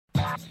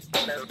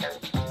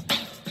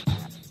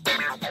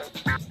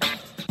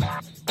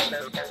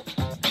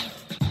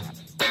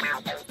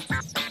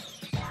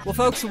Well,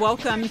 folks,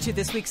 welcome to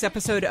this week's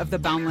episode of The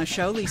Boundless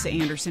Show. Lisa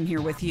Anderson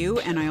here with you,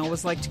 and I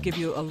always like to give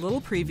you a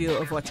little preview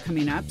of what's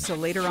coming up. So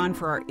later on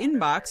for our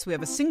inbox, we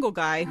have a single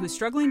guy who's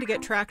struggling to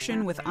get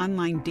traction with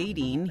online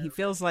dating. He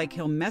feels like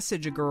he'll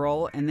message a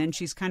girl, and then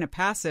she's kind of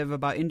passive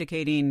about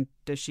indicating,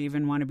 does she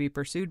even want to be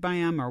pursued by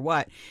him or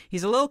what?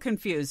 He's a little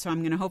confused, so I'm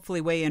going to hopefully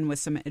weigh in with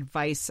some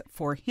advice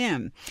for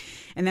him.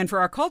 And then for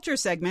our culture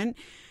segment,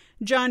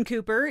 John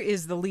Cooper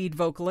is the lead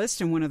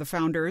vocalist and one of the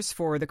founders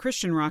for the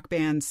Christian rock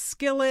band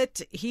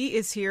Skillet. He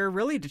is here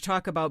really to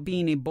talk about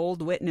being a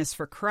bold witness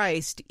for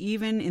Christ,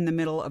 even in the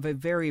middle of a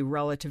very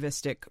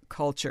relativistic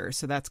culture.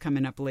 So that's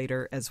coming up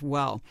later as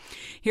well.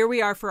 Here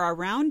we are for our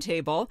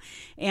roundtable,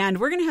 and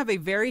we're going to have a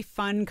very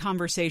fun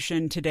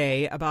conversation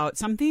today about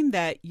something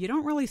that you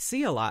don't really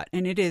see a lot,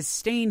 and it is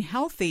staying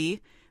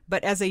healthy,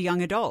 but as a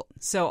young adult.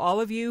 So all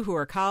of you who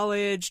are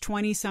college,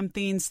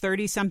 20-somethings,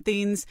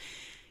 30-somethings,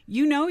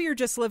 you know you're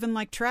just living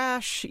like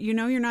trash. You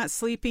know you're not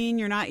sleeping.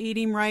 You're not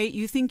eating right.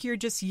 You think you're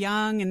just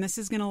young and this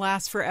is going to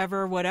last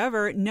forever,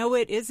 whatever. No,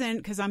 it isn't,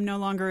 because I'm no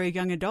longer a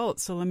young adult.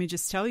 So let me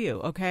just tell you,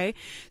 okay?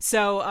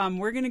 So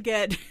we're going to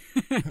get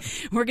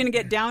we're going to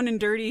get down and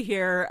dirty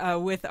here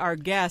with our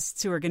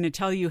guests who are going to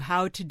tell you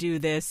how to do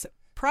this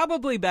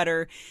probably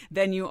better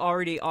than you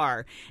already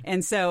are.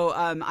 And so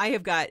I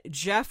have got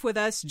Jeff with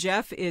us.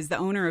 Jeff is the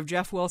owner of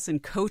Jeff Wilson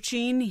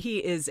Coaching. He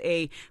is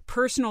a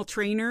personal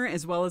trainer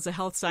as well as a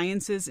health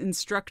sciences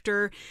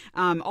instructor,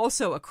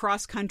 also a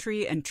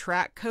cross-country and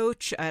track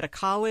coach at a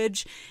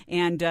college.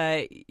 And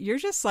you're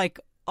just like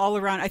all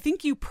around. I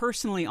think you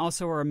personally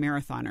also are a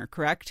marathoner,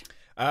 correct?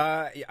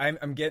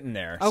 I'm getting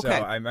there. Okay.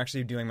 So I'm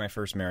actually doing my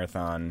first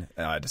marathon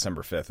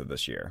December 5th of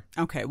this year.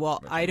 Okay.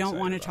 Well, I don't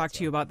want to talk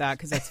to you about that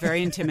because that's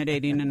very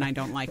intimidating and I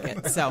don't like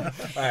it. So,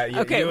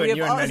 okay.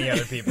 You and many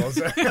other people.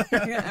 So.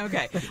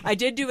 Okay. I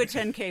did do a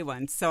 10K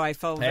once, so I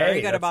felt very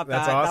good about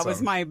that. Awesome. That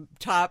was my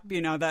top,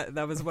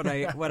 that was what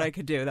I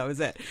could do. That was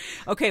it.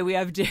 Okay. We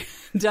have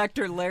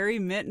Dr. Larry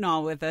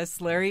Mitnall with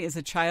us. Larry is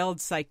a child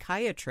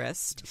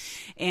psychiatrist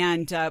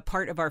and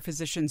part of our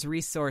Physicians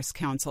Resource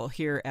Council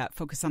here at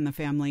Focus on the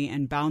Family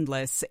and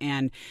Boundless.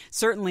 And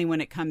certainly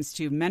when it comes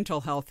to mental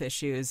health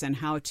issues and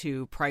how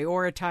to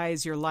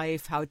prioritize your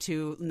life, how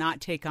to not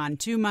take on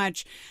too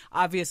much,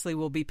 obviously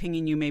we'll be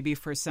pinging you maybe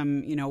for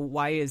some,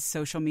 why is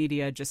social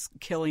media just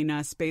killing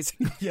us,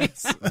 basically.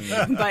 Yes.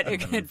 But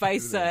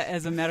advice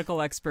as a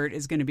medical expert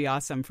is going to be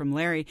awesome from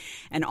Larry.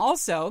 And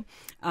also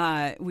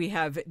we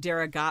have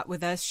Dara Gott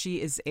with us.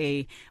 She is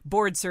a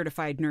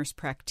board-certified nurse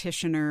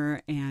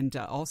practitioner and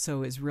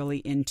also is really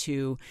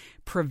into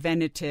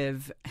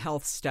preventative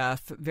health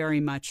stuff, very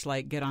much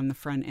like get on the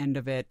front end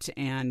of it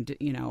and,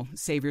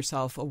 save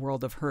yourself a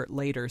world of hurt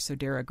later. So,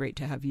 Dara, great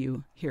to have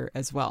you here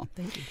as well.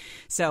 Thank you.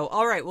 So,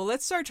 all right, well,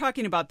 let's start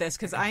talking about this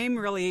because I am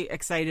really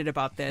excited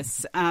about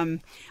this.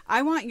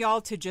 I want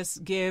y'all to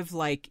just give,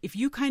 if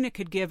you kind of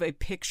could give a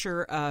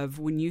picture of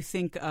when you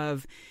think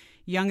of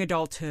young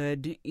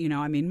adulthood,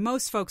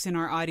 most folks in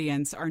our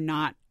audience are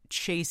not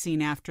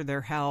chasing after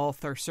their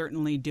health or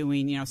certainly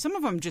doing, some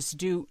of them just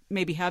do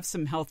maybe have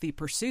some healthy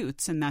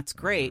pursuits and that's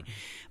great.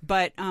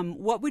 But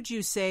what would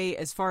you say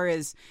as far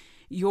as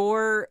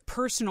your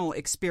personal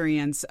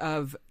experience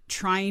of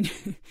trying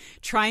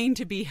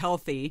to be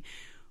healthy?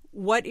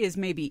 What is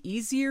maybe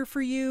easier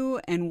for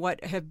you and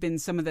what have been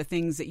some of the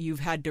things that you've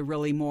had to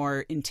really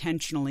more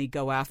intentionally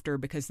go after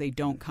because they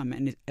don't come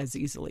in as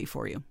easily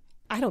for you?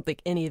 I don't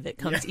think any of it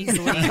comes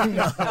easily.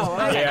 No.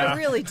 I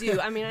really do.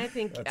 I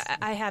think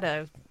I had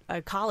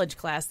a college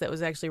class that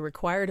was actually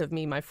required of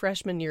me my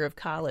freshman year of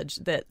college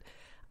that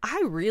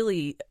I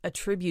really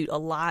attribute a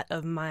lot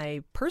of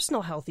my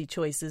personal healthy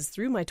choices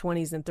through my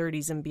 20s and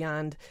 30s and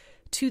beyond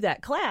to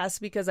that class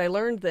because I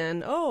learned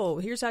then,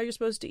 here's how you're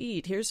supposed to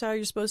eat. Here's how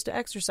you're supposed to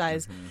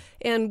exercise. Mm-hmm.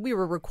 And we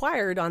were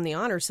required on the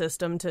honor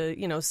system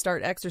to,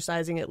 start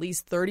exercising at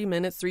least 30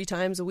 minutes 3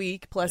 times a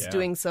week, plus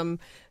doing some,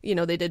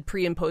 they did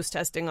pre and post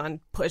testing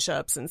on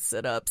push-ups and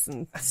sit-ups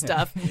and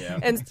stuff. Yeah.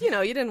 And, you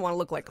didn't want to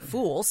look like a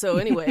fool. So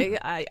anyway,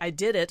 I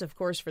did it, of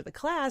course, for the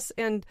class.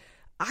 And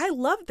I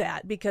loved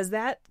that because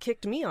that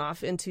kicked me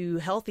off into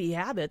healthy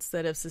habits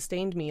that have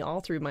sustained me all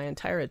through my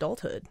entire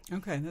adulthood.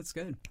 Okay, that's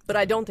good. But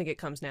I don't think it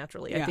comes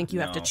naturally. Yeah. I think you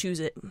have to choose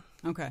it.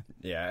 Okay.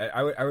 Yeah,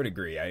 I would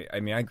agree.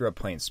 I grew up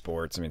playing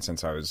sports.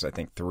 Since I was,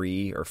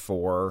 3 or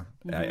 4.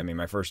 Mm-hmm.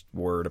 My first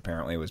word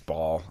apparently was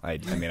ball. I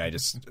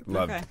just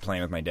loved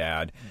playing with my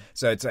dad.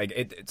 So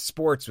it's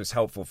sports was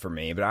helpful for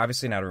me, but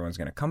obviously not everyone's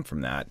going to come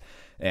from that.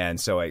 And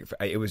so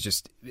it was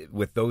just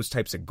with those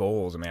types of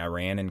goals. I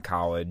ran in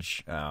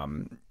college.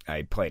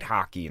 I played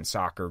hockey and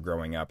soccer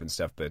growing up and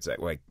stuff, but it's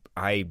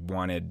I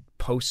wanted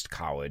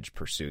post-college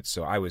pursuits.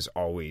 So I was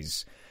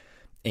always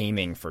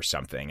aiming for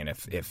something. And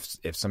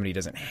if somebody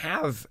doesn't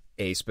have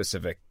a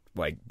specific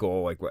like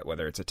goal, like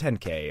whether it's a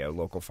 10K, a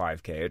local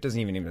 5K, it doesn't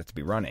even have to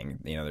be running.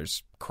 You know,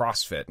 there's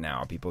CrossFit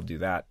now. People do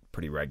that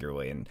pretty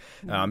regularly, and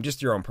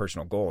just your own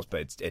personal goals.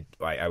 But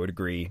I would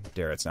agree,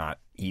 Dara, it's not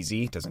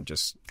easy. It doesn't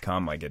just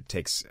come. Like, it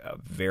takes a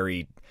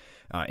very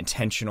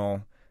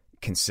intentional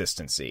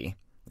consistency.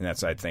 And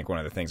that's, I think, one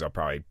of the things I'll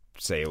probably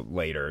say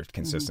later,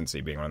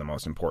 consistency being one of the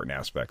most important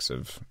aspects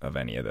of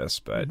any of this.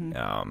 But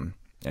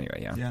anyway,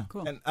 yeah.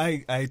 Cool. And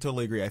I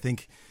totally agree. I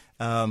think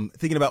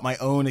thinking about my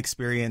own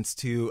experience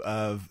too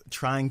of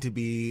trying to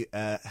be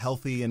a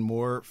healthy and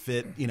more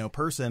fit,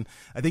 person,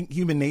 I think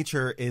human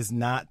nature is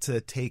not to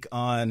take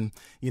on,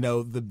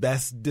 the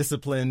best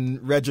discipline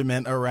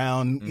regiment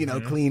around,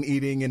 clean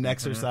eating and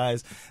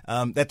exercise.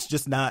 That's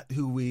just not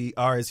who we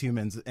are as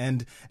humans.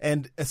 And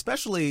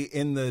especially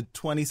in the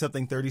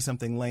 20-something,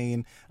 30-something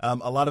lane,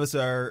 a lot of us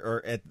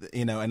are at,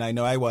 and I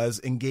know I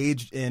was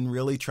engaged in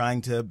really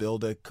trying to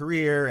build a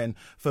career and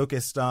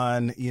focused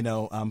on,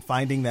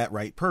 finding that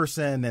right person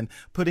and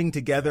putting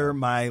together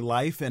my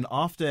life. And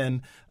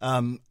often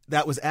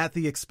that was at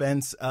the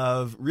expense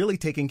of really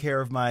taking care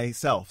of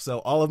myself. So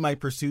all of my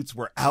pursuits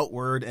were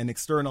outward and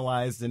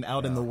externalized and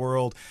out in the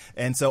world.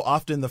 And so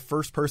often the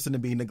first person to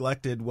be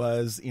neglected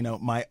was,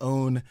 my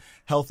own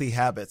healthy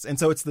habits. And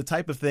so it's the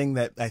type of thing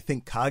that I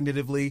think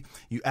cognitively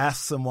you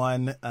ask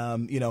someone,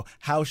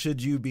 how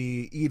should you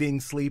be eating,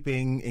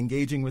 sleeping,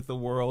 engaging with the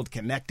world,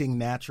 connecting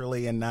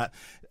naturally, and not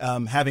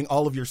having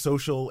all of your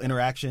social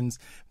interactions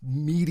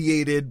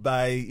mediated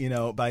by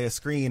a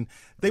screen.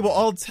 They will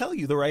all tell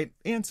you the right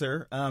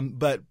answer,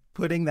 but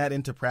putting that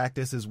into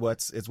practice is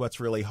what's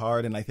really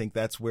hard. And I think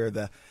that's where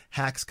the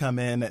hacks come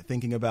in, at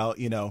thinking about,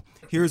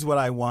 here's what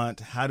I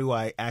want. How do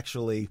I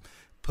actually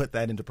put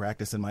that into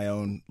practice in my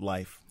own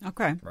life?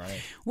 Okay.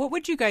 Right. What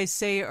would you guys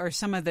say are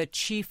some of the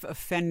chief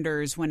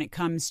offenders when it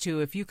comes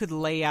to, if you could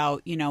lay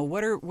out,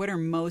 what are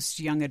most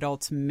young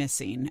adults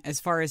missing as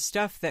far as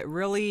stuff that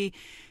really,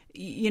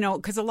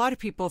 because a lot of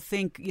people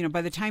think,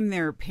 by the time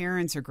they're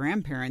parents or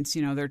grandparents,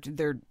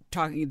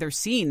 they're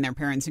seeing their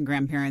parents and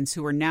grandparents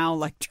who are now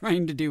like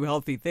trying to do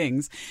healthy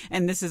things.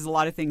 And this is a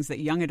lot of things that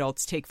young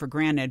adults take for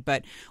granted.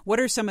 But what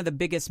are some of the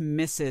biggest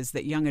misses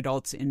that young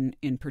adults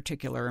in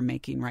particular are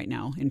making right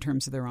now in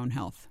terms of their own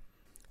health?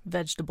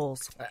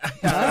 Vegetables. Good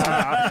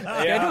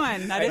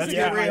one. That is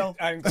real.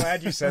 I'm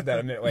glad you said that.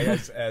 I mean,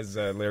 as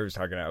Larry was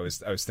talking, I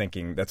was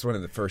thinking that's one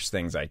of the first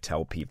things I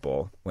tell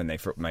people when they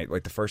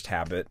the first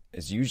habit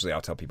is usually I'll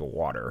tell people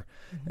water,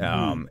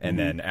 and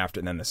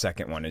then the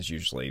second one is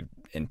usually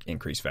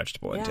increased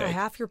vegetable intake. Yeah,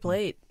 half your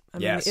plate. I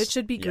mean, it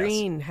should be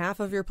green. Half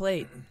of your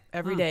plate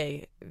every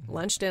day.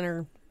 Lunch,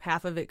 dinner,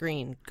 half of it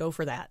green. Go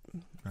for that.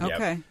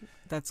 Okay.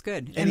 That's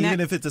good. And even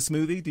if it's a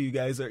smoothie, do you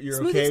guys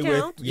you're smoothies okay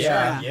count. with?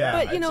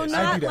 Yeah. But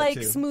not like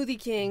Smoothie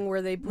King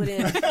where they put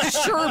in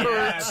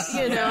sherbet.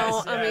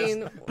 I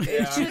mean,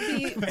 it should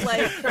be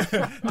like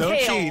don't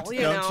kale.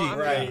 Cheat. Don't cheat.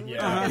 Right.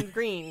 And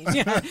green.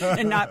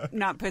 And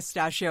not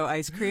pistachio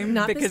ice cream,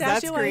 Not because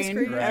pistachio that's green. Ice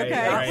cream. Right,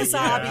 Okay. right,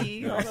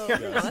 Wasabi. Although,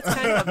 that's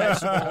kind of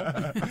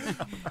a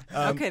vegetable.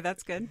 Okay,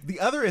 that's good. The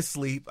other is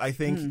sleep. I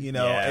think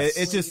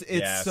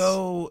it's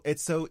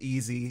so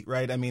easy,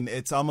 right? I mean,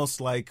 it's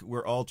almost like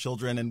we're all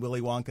children in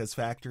Willy Wonka's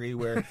factory,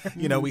 where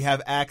we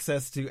have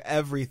access to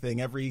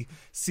everything, every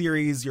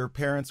series your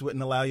parents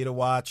wouldn't allow you to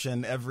watch,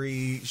 and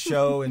every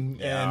show and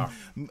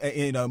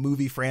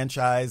movie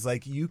franchise.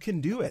 Like, you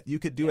can do it. You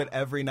could do it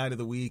every night of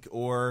the week,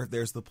 or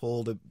there's the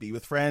pull to be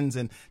with friends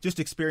and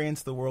just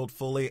experience the world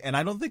fully. And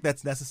I don't think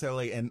that's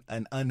necessarily an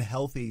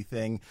unhealthy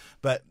thing,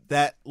 but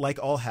that, like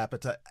all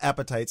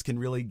appetites, can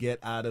really get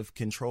out of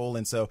control.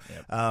 And so,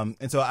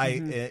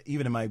 I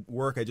even in my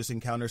work, I just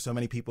encounter so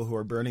many people who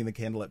are burning the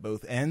candle at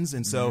both ends.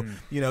 And so,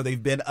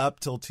 they've been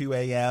up till 2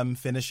 a.m.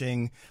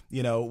 finishing,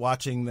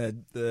 watching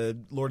the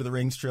Lord of the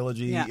Rings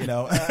trilogy,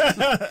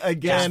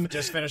 again.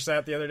 Just finished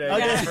that the other day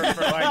for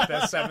like the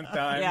 7th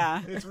time.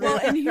 Yeah. Well,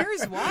 and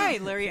here's why,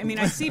 Larry. I mean,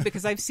 I see,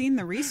 because I've seen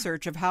the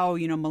research of how,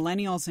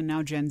 millennials and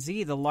now Gen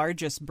Z, the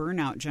largest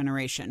burnout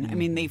generation. I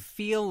mean, they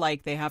feel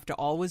like they have to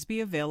always be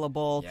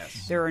available.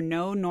 Yes. There are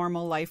no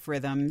normal life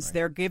rhythms. Right.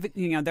 They're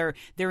giving,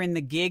 they're in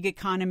the gig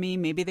economy.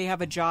 Maybe they have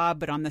a job,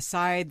 but on the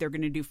side, they're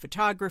going to do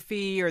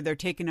photography, or they're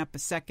taking up a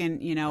second,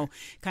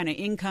 kind of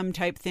income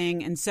type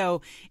thing. And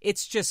so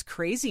it's just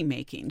crazy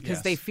making,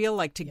 because they feel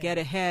like to get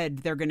ahead,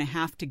 they're going to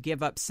have to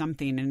give up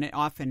something. And it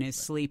often is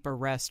sleep or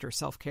rest or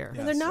self-care.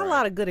 Well, there are not a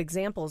lot of good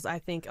examples, I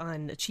think,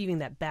 on achieving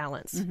that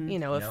balance,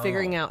 of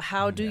figuring out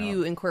how do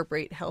you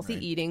incorporate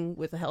healthy eating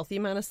with a healthy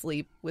amount of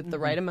sleep, with the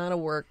right amount of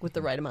work, with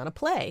the right amount of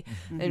play.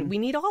 And we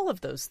need all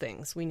of those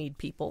things. We need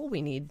people.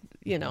 We need,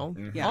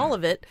 all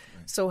of it.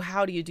 So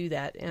how do you do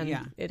that?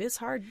 And it is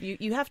hard.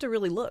 You have to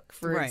really look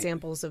for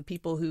examples of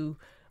people who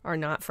are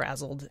not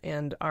frazzled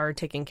and are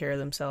taking care of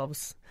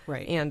themselves.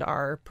 Right. And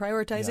are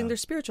prioritizing their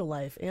spiritual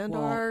life and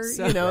doing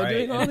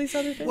Right. all these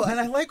other things. Well, and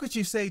I like what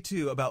you say,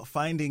 too, about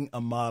finding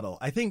a model.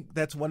 I think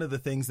that's one of the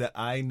things that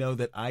I know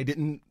that I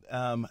didn't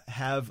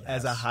have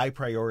as a high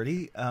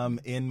priority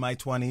in my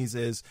 20s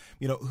is,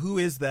 who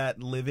is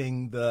that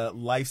living the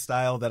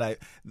lifestyle that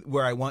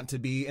where I want to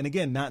be? And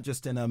again, not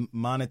just in a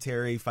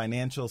monetary,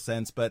 financial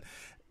sense, but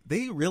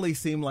they really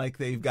seem like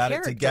they've got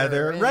it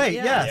together. Right.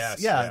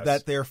 Yes.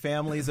 That their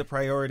family is a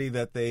priority,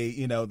 that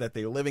that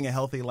they're living a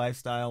healthy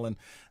lifestyle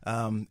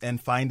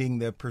and finding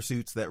the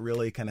pursuits that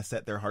really kind of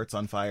set their hearts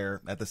on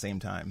fire at the same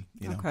time.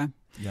 Okay.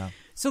 Yeah.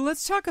 So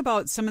let's talk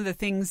about some of the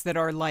things that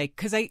are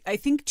because I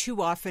think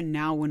too often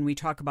now when we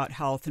talk about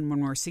health and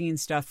when we're seeing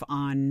stuff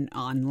online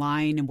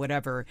and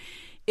whatever,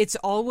 it's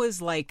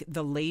always like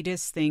the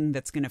latest thing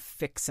that's going to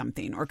fix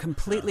something or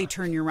completely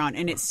turn you around.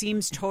 And it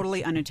seems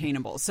totally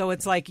unattainable. So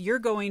it's like you're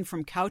going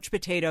from couch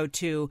potato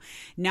to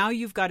now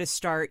you've got to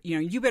start,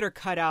 you better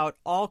cut out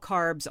all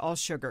carbs, all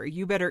sugar.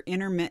 You better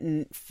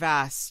intermittent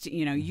fast.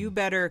 You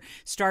better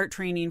start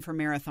training for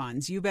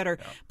marathons. You better.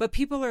 Yeah. But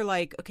people are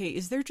like, okay,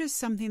 is there just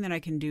something that I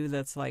can do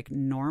that's like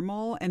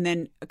normal? And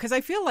then because I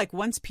feel like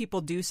once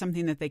people do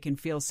something that they can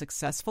feel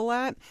successful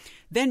at,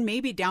 then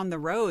maybe down the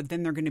road,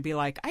 then they're going to be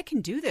like, I can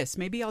do this.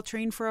 Maybe I'll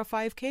train for a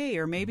 5K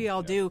or maybe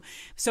I'll do.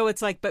 So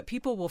it's like, but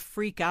people will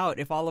freak out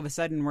if all of a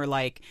sudden we're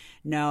like,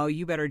 no,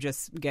 you better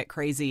just get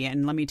crazy.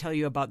 And let me tell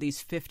you about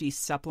these 50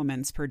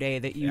 supplements per day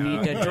that you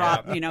need to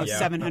drop,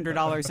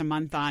 $700 a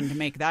month on to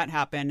make that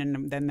happen.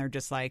 And then they're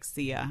just like,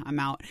 see ya, I'm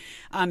out.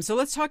 So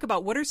let's talk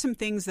about what are some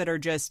things that are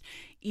just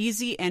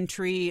easy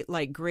entry,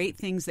 like great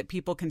things that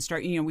people can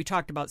start. We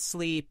talked about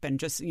sleep and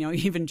just,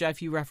 even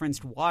Jeff, you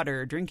referenced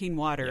drinking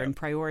water and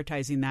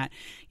prioritizing that,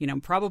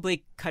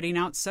 probably cutting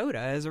out soda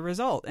as a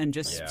result and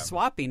just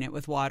swapping it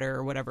with water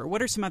or whatever.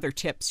 What are some other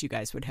tips you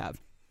guys would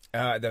have?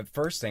 The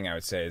first thing I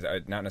would say is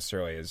not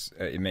necessarily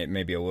it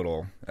may be a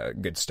little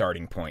good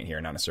starting point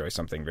here, not necessarily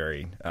something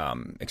very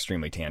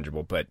extremely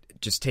tangible, but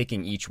just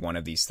taking each one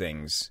of these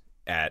things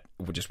at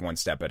just one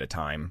step at a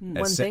time,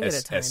 as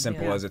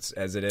simple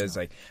as it is.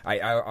 Like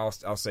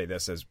I'll say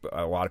this, as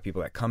a lot of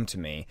people that come to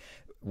me,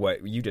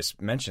 what you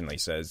just mentioned,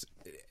 Lisa, is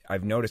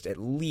I've noticed at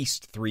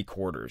least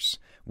 3/4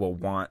 will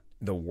want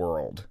the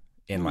world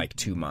in like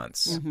 2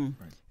 months. Mm-hmm.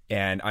 Right.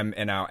 And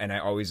I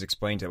always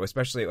explain to them,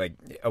 especially like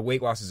a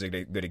weight loss is a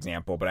good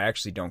example, but I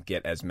actually don't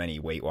get as many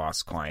weight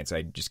loss clients.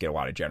 I just get a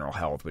lot of general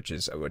health, which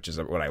is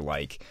what I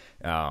like.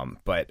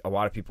 But a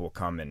lot of people will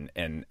come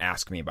and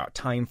ask me about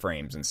time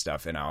frames and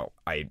stuff, and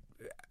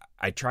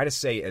I try to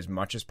say as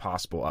much as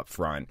possible up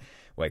front,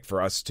 like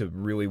for us to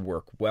really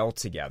work well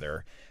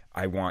together,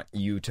 I want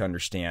you to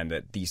understand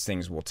that these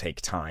things will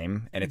take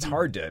time, and it's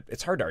hard to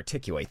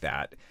articulate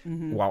that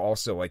while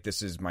also like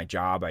this is my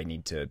job. I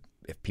need to.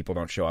 If people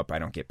don't show up, I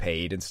don't get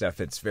paid and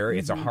stuff. It's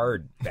a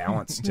hard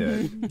balance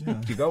to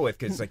go with,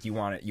 because like you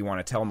want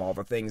to tell them all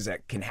the things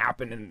that can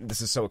happen and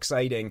this is so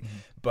exciting,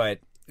 but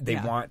they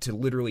want to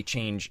literally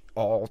change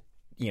all,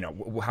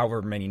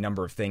 however many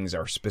number of things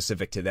are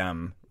specific to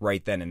them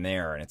right then and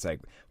there. And it's like,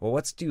 well,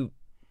 let's do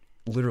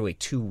literally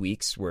 2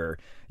 weeks where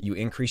you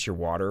increase your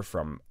water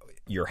from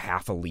your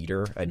half a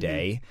liter a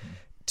day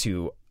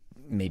to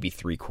maybe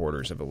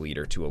 3/4 of a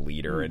liter to a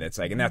liter, and it's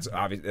like, and that's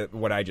obvious.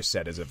 What I just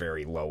said is a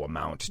very low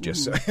amount,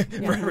 just so,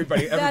 for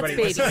everybody. That's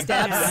baby steps.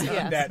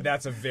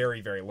 That's a very,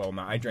 very low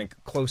amount. I drink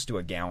close to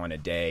a gallon a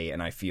day,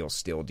 and I feel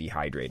still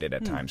dehydrated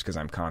at times because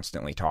I'm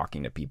constantly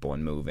talking to people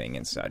and moving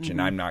and such.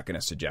 And I'm not going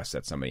to suggest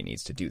that somebody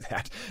needs to do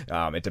that.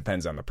 It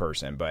depends on the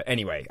person, but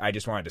anyway, I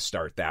just wanted to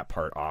start that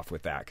part off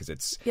with that because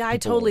it's I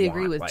totally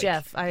agree with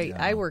Jeff.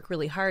 I work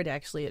really hard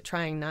actually at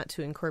trying not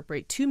to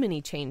incorporate too many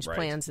change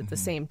plans at the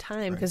same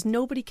time, because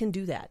nobody can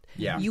do that.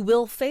 Yeah. You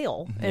will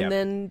fail, and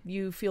then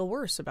you feel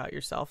worse about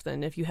yourself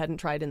than if you hadn't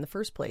tried in the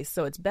first place.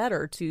 So it's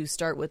better to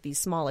start with these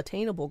small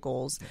attainable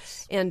goals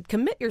and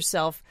commit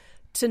yourself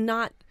to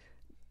not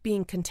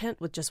being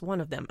content with just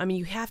one of them. I mean,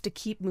 you have to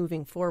keep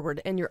moving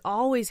forward, and you're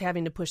always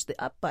having to push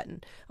the up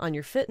button on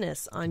your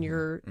fitness, on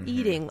your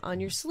eating, on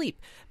your sleep.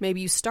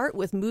 Maybe you start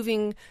with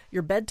moving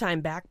your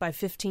bedtime back by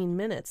 15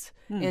 minutes,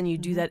 and you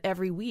do that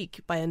every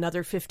week by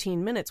another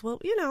 15 minutes. Well,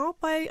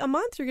 by a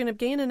month, you're going to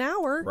gain an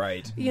hour.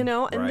 Right.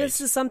 And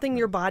this is something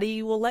your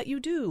body will let you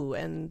do,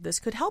 and this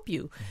could help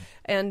you.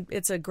 And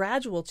it's a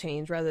gradual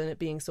change rather than it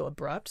being so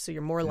abrupt, so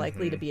you're more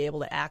likely to be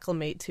able to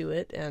acclimate to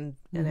it and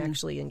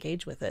actually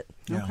engage with it.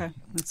 Yeah. Okay,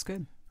 that's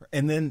good.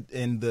 And then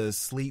in the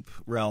sleep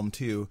realm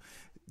too,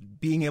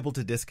 being able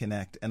to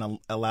disconnect and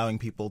allowing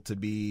people to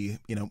be,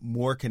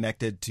 more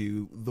connected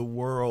to the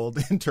world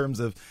in terms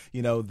of,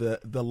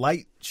 the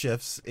light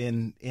shifts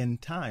in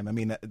time. I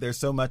mean, there's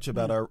so much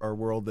about our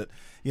world that,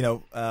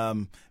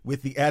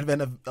 with the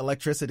advent of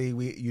electricity,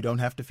 you don't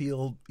have to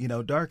feel,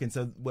 dark. And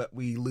so what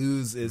we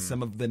lose is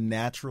some of the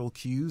natural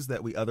cues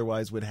that we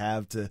otherwise would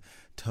have to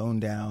tone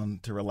down,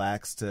 to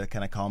relax, to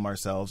kind of calm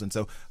ourselves. And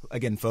so,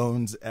 again,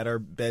 phones at our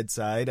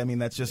bedside. I mean,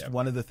 that's just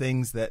one of the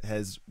things that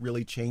has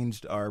really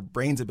changed our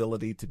brain's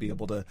ability to be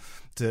able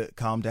to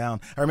calm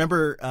down. I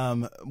remember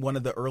one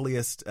of the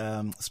earliest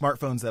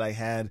smartphones that I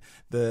had,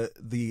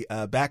 the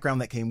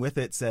background that came with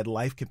it said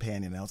Life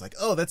Companion. And I was like,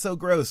 oh, that's so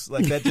gross.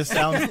 Like, that just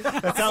sounds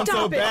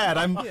so bad.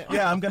 I'm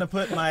going to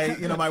put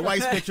my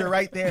wife's picture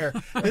right there.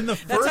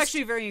 That's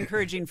actually very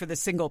encouraging for the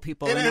single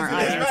people in our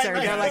audience.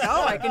 They're like,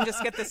 oh, I can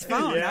just get this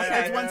phone. Yeah, okay.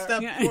 That's one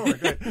step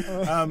forward.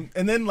 Right.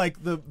 And then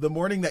like the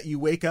morning that you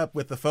wake up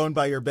with the phone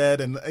by your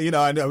bed, and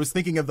I was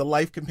thinking of the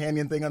Life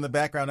Companion thing on the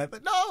background. I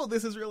thought, no,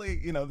 this is really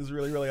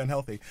really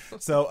unhealthy.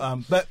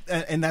 So, but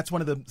that's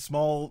one of the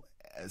small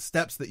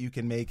steps that you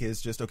can make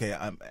is just, okay,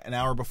 an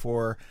hour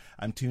before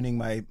I'm tuning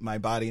my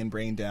body and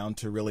brain down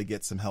to really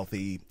get some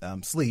healthy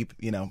sleep,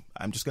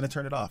 I'm just going to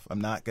turn it off.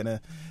 I'm not going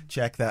to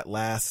check that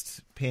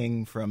last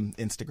ping from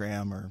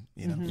Instagram or,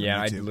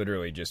 Yeah,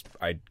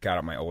 I got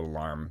out my old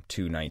alarm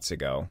 2 nights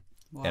ago.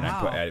 Wow. And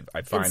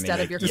I finally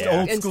instead of your old school.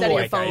 instead of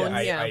your like, phone.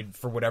 I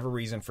for whatever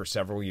reason, for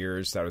several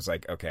years, I was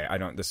like, okay, I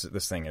don't.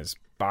 This thing is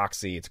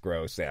boxy. It's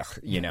gross. Ugh,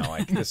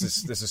 like this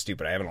is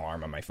stupid. I have an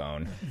alarm on my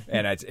phone,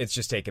 and it's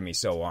just taken me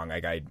so long.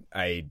 Like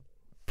I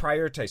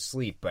prioritize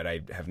sleep, but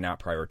I have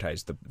not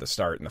prioritized the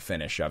start and the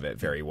finish of it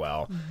very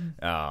well.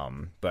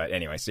 But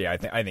anyway, so yeah,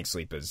 I think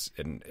sleep is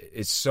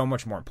so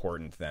much more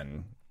important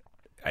than.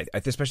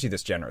 Especially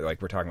this general,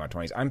 like we're talking about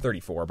 20s. I'm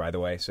 34, by the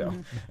way, so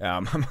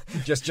I'm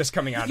just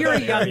coming out. You're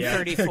of that a young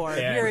 34.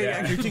 You're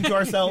young. Preaching to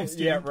ourselves.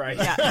 Yeah, right.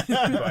 Yeah.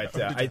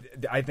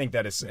 But I think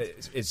that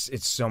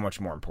it's so much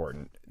more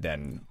important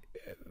than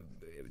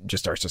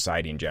just our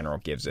society in general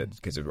gives it,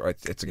 because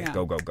it's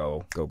go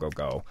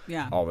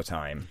all the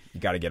time. You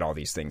got to get all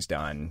these things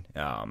done.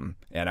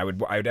 And I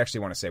would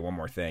actually want to say one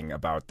more thing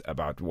about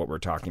what we're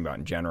talking about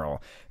in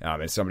general.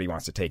 If somebody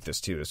wants to take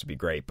this too, this would be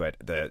great. But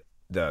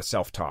the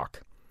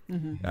self-talk.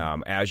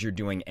 As you're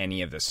doing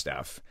any of this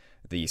stuff,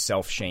 the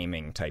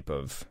self-shaming type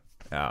of,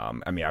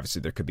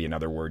 obviously there could be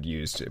another word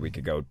used. We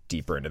could go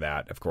deeper into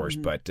that, of course,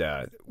 but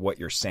what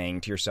you're saying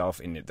to yourself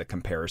in the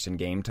comparison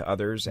game to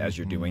others as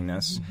you're doing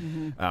this,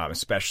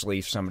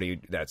 especially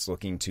somebody that's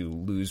looking to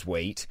lose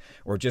weight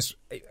or just,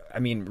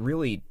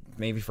 really,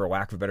 maybe for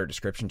lack of a better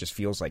description, just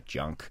feels like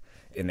junk,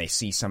 and they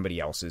see somebody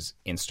else's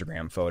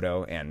Instagram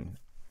photo and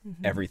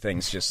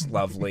everything's just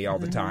lovely all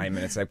the time,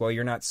 and it's like, well,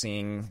 you're not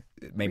seeing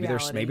their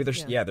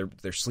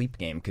sleep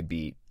game could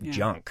be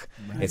junk.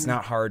 Right. It's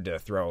not hard to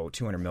throw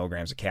 200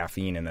 milligrams of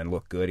caffeine and then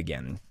look good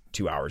again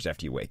 2 hours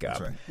after you wake up.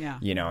 That's right.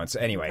 Yeah. And so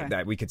anyway,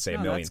 that we could say a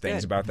million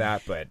things about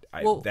that, but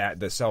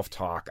the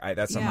self-talk,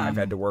 that's something I've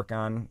had to work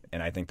on,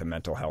 and I think the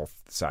mental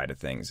health side of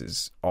things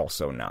is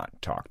also not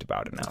talked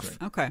about enough.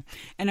 Right. Okay.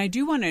 And I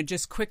do want to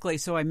just quickly,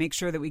 so I make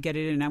sure that we get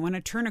it in, I want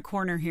to turn a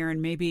corner here,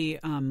 and maybe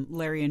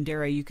Larry and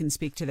Dara, you can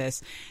speak to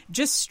this.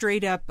 Just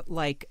straight up,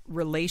 like,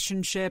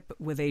 relationship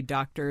with a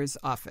doctor's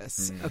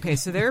office. Okay,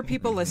 so there are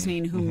people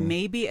listening who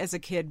maybe as a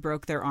kid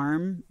broke their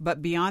arm,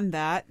 but beyond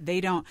that, they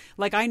don't,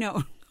 like, I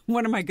know...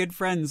 One of my good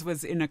friends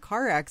was in a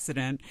car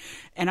accident,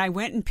 and I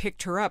went and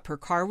picked her up. Her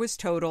car was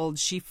totaled.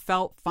 She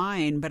felt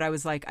fine, but I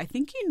was like, I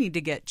think you need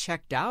to get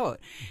checked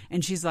out.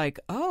 And she's like,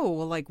 oh,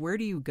 well, like, where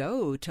do you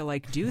go to,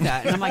 like, do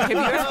that? And I'm like, have you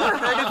ever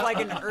heard of, like,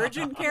 an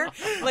urgent care?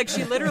 Like,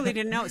 she literally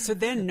didn't know. So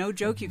then, no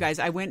joke, you guys,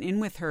 I went in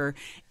with her,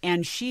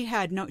 and she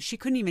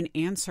couldn't even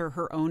answer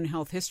her own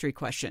health history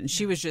questions.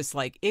 She was just,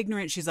 like,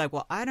 ignorant. She's like,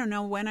 well, I don't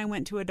know when I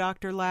went to a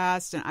doctor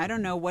last, and I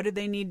don't know, what did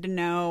they need to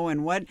know,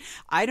 and what,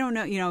 I don't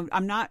know,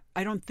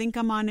 I don't think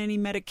I'm on any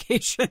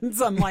medications.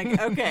 I'm like,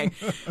 okay,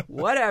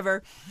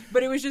 whatever.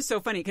 But it was just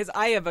so funny because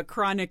I have a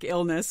chronic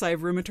illness. I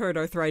have rheumatoid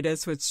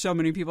arthritis, which so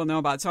many people know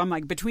about. So I'm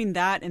like, between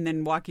that and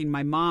then walking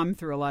my mom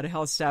through a lot of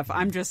health stuff,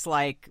 I'm just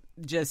like,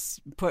 just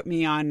put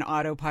me on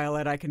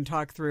autopilot. I can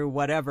talk through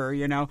whatever,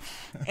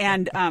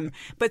 And,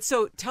 but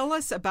so tell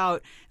us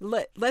about,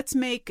 let's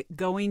make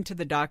going to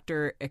the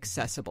doctor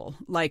accessible.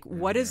 Like,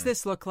 what does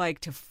this look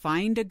like to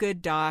find a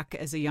good doc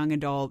as a young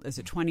adult, as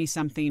a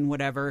 20-something,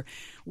 whatever?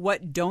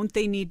 What don't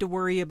they need to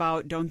worry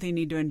about? Don't they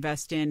need to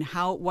invest in?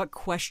 What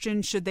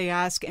questions should they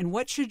ask? And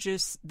what should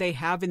they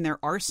have in their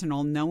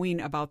arsenal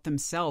knowing about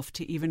themselves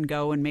to even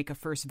go and make a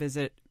first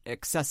visit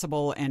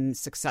accessible and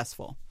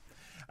successful?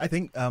 I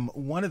think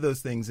one of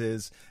those things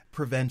is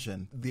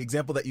prevention. The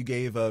example that you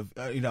gave of,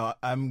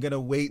 I'm going to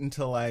wait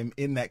until I'm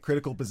in that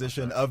critical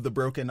position of the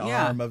broken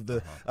arm, of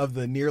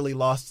the nearly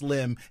lost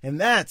limb. And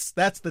that's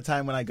the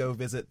time when I go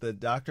visit the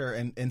doctor.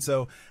 And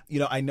so,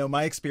 I know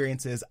my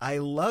experience is I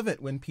love it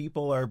when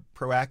people are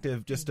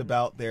proactive just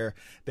about their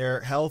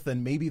health,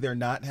 and maybe they're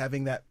not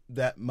having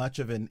that much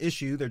of an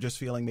issue. They're just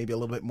feeling maybe a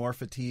little bit more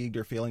fatigued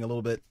or feeling a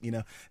little bit,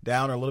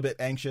 down or a little bit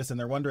anxious. And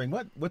they're wondering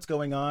what's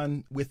going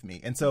on with me.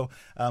 And so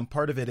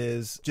part of it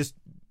is just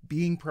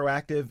being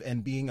proactive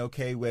and being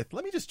okay with,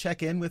 let me just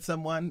check in with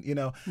someone.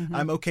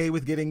 I'm okay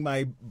with getting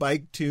my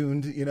bike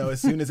tuned, as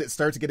soon as it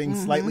starts getting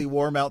slightly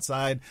warm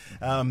outside,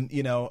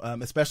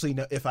 especially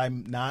if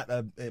I'm not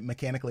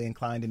mechanically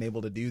inclined and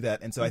able to do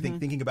that. And so I think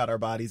thinking about our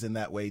bodies in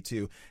that way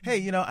too.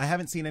 Hey, I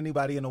haven't seen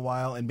anybody in a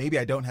while and maybe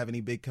I don't have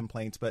any big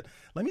complaints, but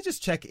let me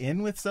just check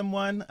in with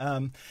someone.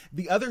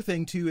 The other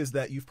thing too is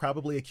that you've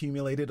probably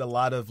accumulated a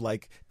lot of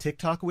like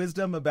TikTok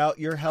wisdom about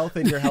your health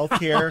and your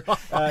healthcare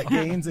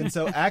gains. And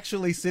so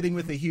actually sitting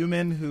with a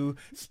human who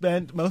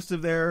spent most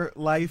of their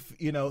life,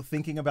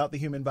 thinking about the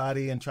human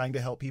body and trying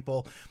to help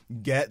people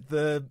get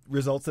the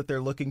results that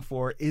they're looking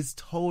for is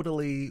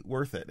totally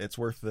worth it. It's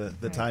worth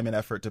the time and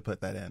effort to put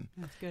that in.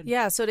 That's good.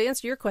 Yeah. So to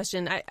answer your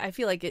question, I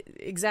feel like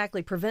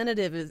exactly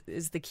preventative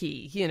is the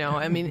key,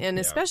 I mean, and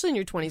especially in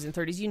your 20s and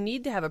 30s, you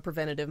need to have a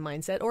preventative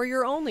mindset or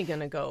you're only going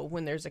to go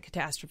when there's a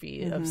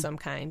catastrophe of some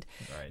kind.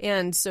 Right.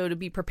 And so to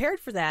be prepared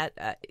for that,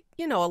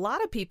 a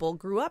lot of people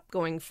grew up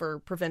going for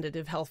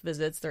preventative health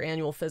visits, their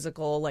annual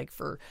physical, like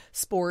for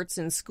sports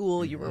in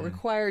school, you were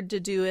required to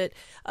do it.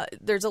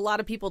 There's a lot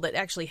of people that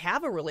actually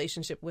have a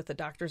relationship with the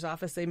doctor's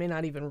office. They may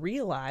not even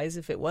realize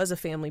if it was a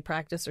family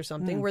practice or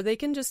something where they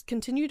can just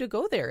continue to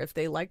go there if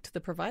they liked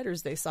the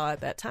providers they saw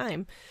at that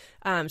time.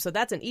 So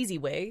that's an easy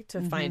way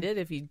to find it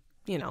if you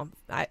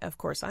of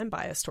course, I'm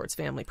biased towards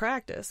family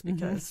practice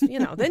because,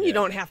 then you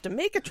don't have to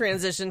make a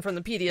transition from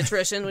the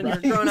pediatrician when you're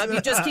grown up. You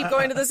just keep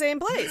going to the same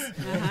place.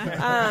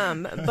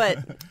 But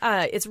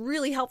it's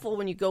really helpful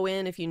when you go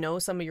in, if you know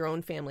some of your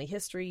own family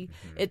history.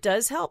 It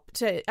does help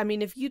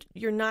if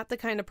you're not the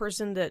kind of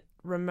person that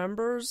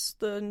remembers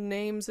the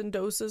names and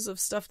doses of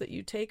stuff that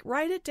you take,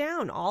 write it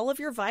down, all of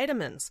your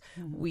vitamins.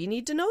 We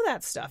need to know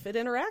that stuff. It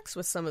interacts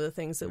with some of the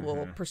things that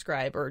we'll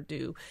prescribe or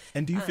do.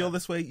 And do you feel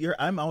this way?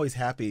 I'm always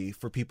happy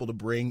for people to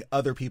bring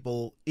other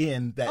people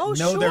in that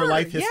know their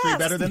life history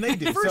better than they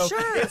do. For so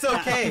sure. It's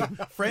okay.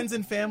 Friends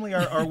and family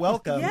are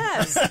welcome.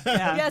 Yes.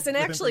 Yes. And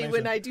actually,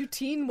 when I do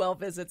teen well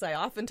visits, I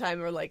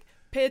oftentimes are like,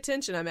 pay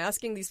attention. I'm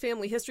asking these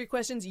family history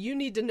questions. You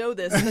need to know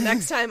this the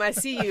next time I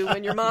see you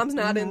when your mom's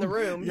not in the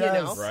room,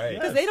 Right.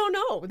 Because they don't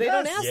know. They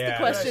don't ask the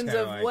questions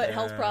of what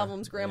health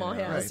problems grandma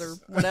has or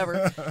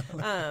whatever.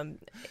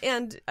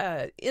 And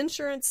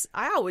insurance,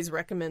 I always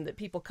recommend that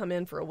people come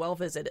in for a well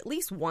visit at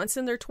least once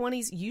in their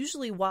 20s,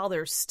 usually while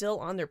they're still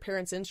on their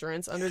parents'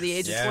 insurance under the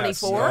age of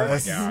 24. Oh my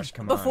gosh,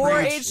 come on. Before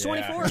age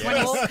 24,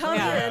 people come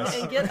in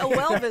and get a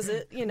well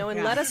visit,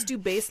 and let us do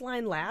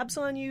baseline labs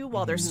on you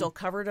while they're still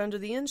covered under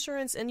the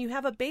insurance, and you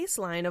have a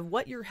baseline of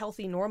what your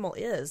healthy normal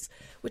is,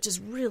 which is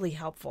really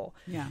helpful.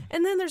 Yeah.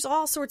 And then there's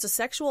all sorts of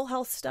sexual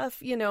health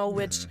stuff,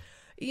 which,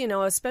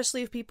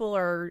 especially if people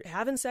are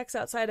having sex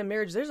outside of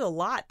marriage, there's a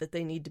lot that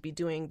they need to be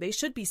doing. They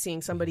should be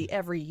seeing somebody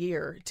every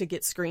year to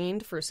get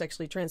screened for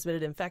sexually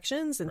transmitted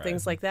infections and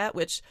things like that,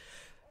 which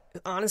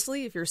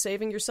honestly, if you're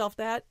saving yourself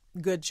that,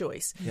 good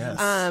choice. Yes.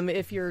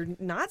 If you're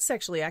not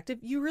sexually active,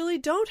 you really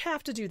don't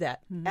have to do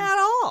that at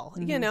all,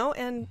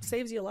 and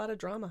saves you a lot of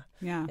drama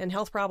and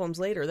health problems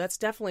later. That's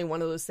definitely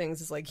one of those things.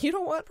 Is like, you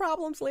don't want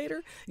problems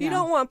later. You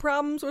don't want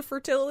problems with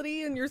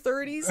fertility in your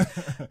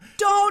 30s.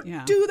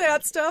 Don't do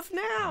that stuff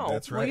now.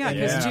 That's right. Well,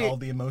 and all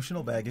the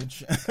emotional baggage.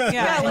 Do you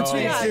want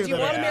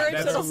a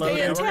marriage that'll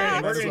stay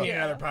intact? We're going to need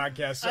another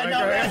podcast.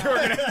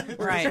 So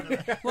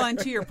Right. Well, and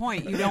to your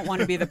point, you don't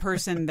want to be the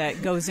person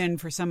that goes in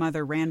for some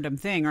other random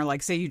thing, or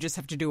like say you just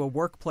have to do a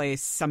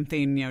workplace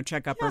something,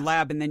 checkup or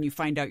lab, and then you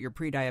find out you're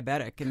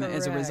pre-diabetic and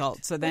as a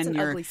result. So then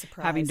you're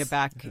having to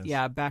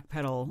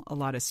backpedal a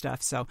lot of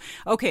stuff. So,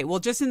 okay, well,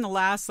 just in the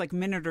last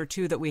minute or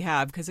two that we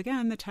have, because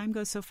again, the time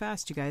goes so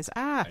fast, you guys.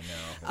 I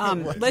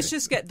know. Let's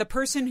just get the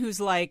person who's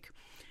like,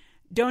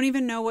 don't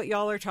even know what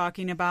y'all are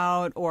talking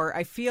about, or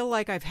I feel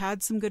like I've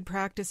had some good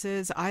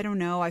practices. I don't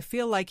know. I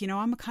feel like,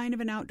 I'm a kind of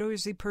an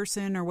outdoorsy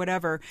person or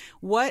whatever.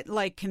 What,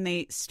 can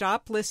they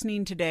stop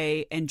listening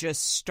today and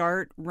just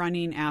start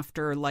running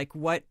after,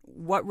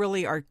 what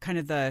really are kind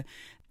of the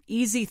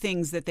easy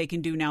things that they can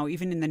do now,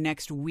 even in the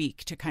next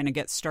week, to kind of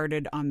get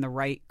started on the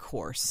right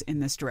course in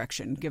this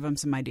direction? Give them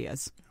some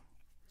ideas.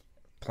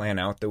 Plan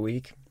out the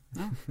week.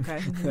 Oh, okay.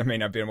 That may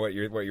not be what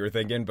you were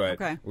thinking, but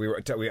okay.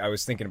 I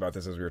was thinking about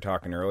this as we were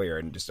talking earlier,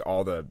 and just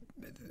all the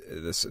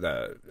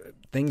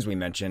things we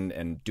mentioned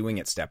and doing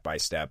it step by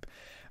step.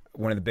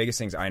 One of the biggest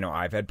things I know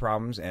I've had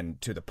problems, and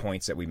to the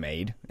points that we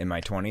made in my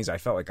 20s, I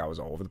felt like I was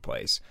all over the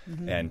place,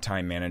 and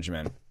time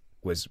management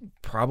was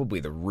probably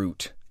the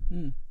root,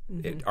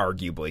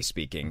 arguably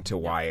speaking, to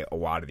why a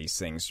lot of these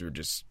things are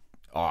just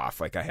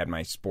off. I had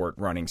my sport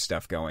running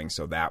stuff going,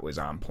 so that was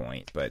on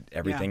point, but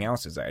everything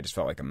else I just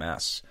felt like a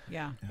mess.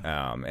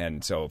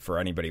 And so for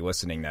anybody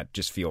listening that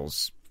just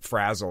feels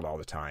frazzled all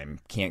the time,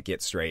 can't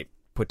get straight,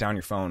 put down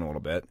your phone a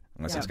little bit,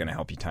 unless it's going to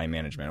help you time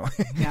management.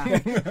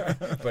 Yeah.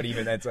 But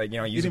even that's like,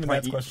 use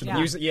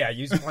a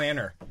use a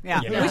planner.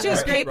 Yeah. Which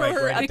is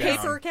paper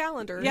or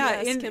calendar.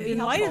 Yeah, yes, in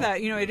light of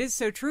that, it is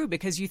so true,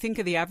 because you think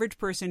of the average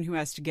person who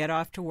has to get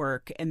off to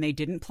work and they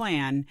didn't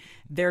plan.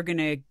 They're going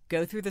to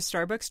go through the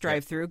Starbucks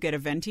drive-thru, get a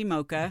venti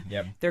mocha.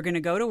 Yep. They're going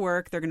to go to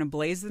work. They're going to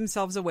blaze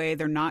themselves away.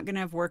 They're not going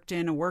to have worked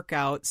in a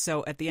workout.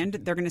 So at the end,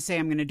 they're going to say,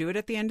 I'm going to do it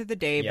at the end of the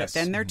day. Yes. But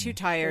then they're too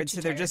tired,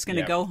 so they're just going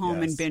to go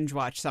home and binge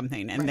watch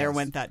something. And there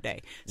went that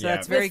day. So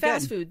that's very good.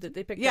 Fast food that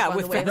they picked up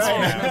on the way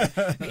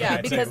home.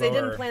 Yeah, because they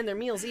didn't plan their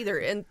meals either.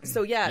 And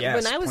so,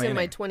 when I was in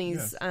my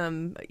 20s,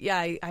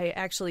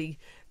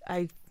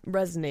 I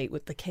resonate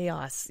with the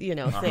chaos,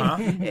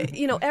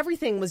 thing.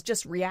 Everything was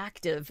just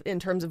reactive in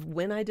terms of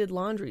when I did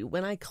laundry,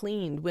 when I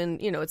cleaned, when,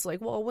 it's like,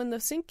 well, when the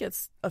sink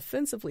gets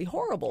offensively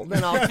horrible,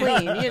 then I'll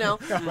clean,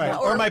 Right.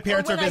 Or my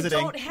parents are visiting.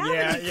 I don't have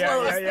any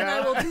clothes, then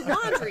I will do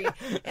laundry.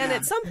 And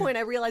at some point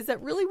I realized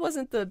that really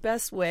wasn't the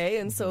best way.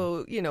 And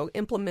so,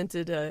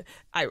 implemented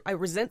I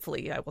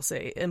resentfully, I will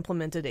say,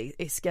 implemented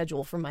a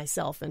schedule for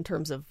myself in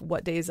terms of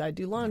what days I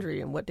do laundry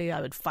and what day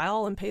I would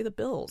file and pay the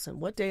bills and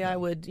what day I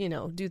would,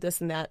 do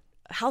this and that.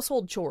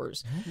 Household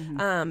chores.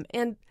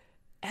 And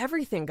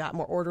everything got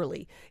more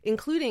orderly,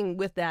 including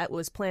with that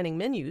was planning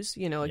menus.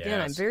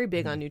 Again, I'm very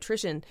big on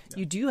nutrition.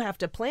 You do have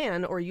to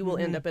plan or you will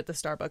end up at the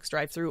Starbucks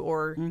drive-thru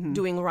or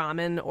doing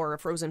ramen or a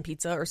frozen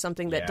pizza or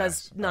something that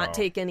does not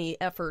take any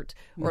effort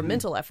or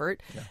mental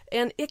effort. Yeah.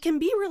 And it can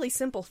be really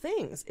simple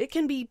things. It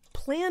can be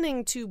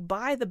planning to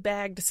buy the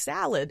bagged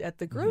salad at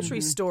the grocery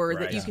store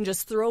that you can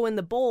just throw in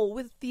the bowl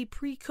with the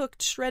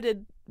pre-cooked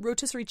shredded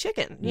rotisserie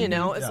chicken.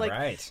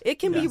 It's it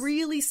can be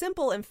really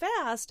simple and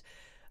fast,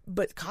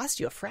 but cost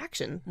you a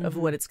fraction of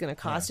what it's going to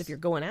cost if you're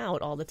going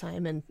out all the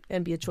time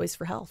and be a choice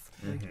for health.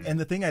 And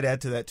the thing I'd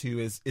add to that too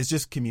is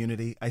just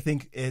community. I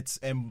think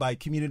and by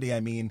community I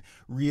mean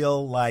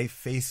real life,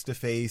 face to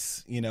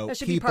face, that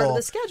should people be part of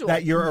the schedule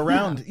that you're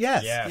around.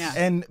 Yes. Yeah.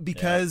 And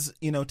because,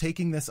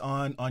 taking this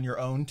on your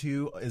own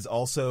too is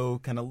also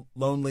kind of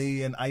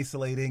lonely and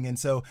isolating. And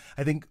so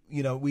I think,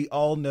 we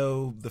all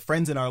know the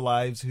friends in our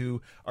lives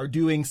who are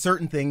doing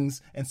certain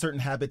things and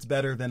certain habits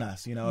better than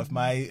us. If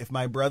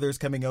my brother's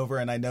coming over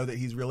and I know that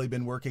he's really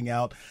been working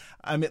out,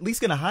 I'm at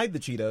least going to hide the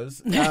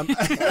Cheetos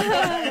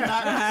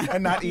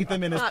and not eat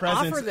them in his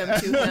presence. Offer them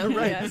to him,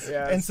 right? Yes.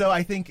 And so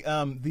I think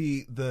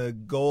the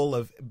goal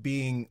of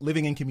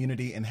living in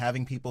community and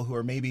having people who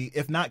are maybe,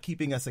 if not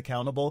keeping us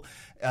accountable,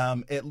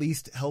 at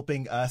least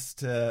helping us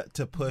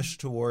to push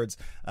towards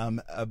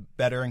a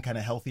better and kind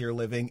of healthier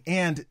living.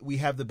 And we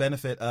have the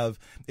benefit of,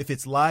 if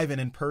it's live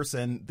and in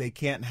person, they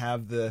can't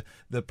have the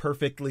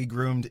perfectly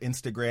groomed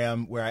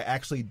Instagram where I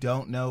actually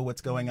don't know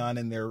what's going on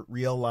in their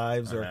real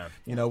lives or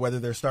whether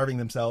they're starving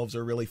themselves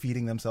or really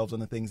feeding themselves on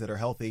the things that are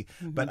healthy.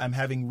 But I'm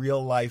having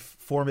real life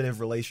formative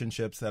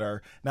relationships that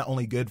are not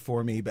only good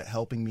for me but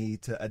helping me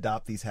to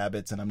adopt these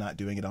habits, and I'm not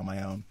doing it on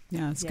my own.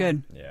 Yeah, it's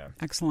good. Yeah.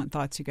 Excellent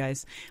thoughts, you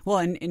guys. Well,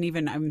 and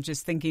even I'm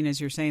just thinking as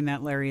you're saying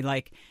that, Larry,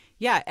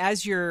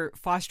 as you're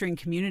fostering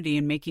community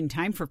and making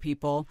time for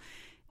people,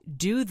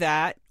 do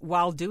that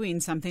while doing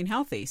something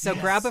healthy. So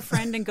grab a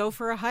friend and go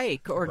for a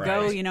hike or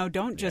go,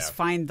 don't just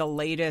find the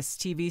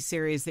latest TV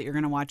series that you're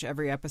going to watch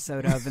every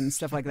episode of and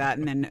stuff like that.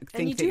 And then think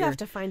and you do have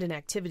to find an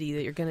activity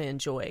that you're going to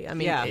enjoy. I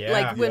mean,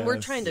 when we're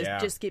trying to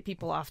just get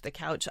people off the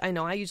couch, I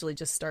know I usually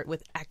just start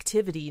with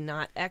activity,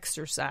 not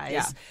exercise.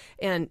 Yeah.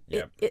 And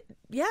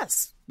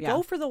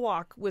go for the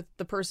walk with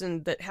the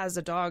person that has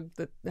a dog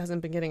that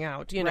hasn't been getting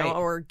out,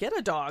 or get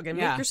a dog and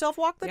make yourself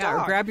walk the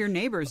dog. Or grab your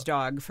neighbor's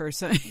dog for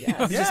some. Can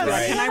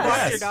I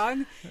walk your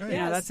dog?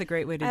 That's a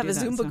great way to do that. I have a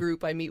Zumba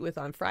group I meet with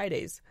on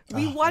Fridays.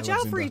 We watch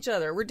out for each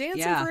other. We're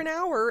dancing for an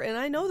hour, and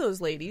I know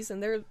those ladies,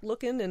 and they're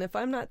looking, and if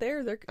I'm not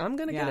there, I'm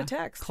going to get a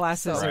text.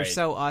 Classes are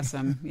so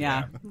awesome.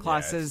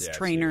 Classes,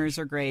 trainers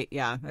are great.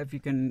 Yeah, if you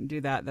can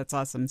do that, that's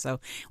awesome. So,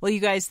 well, you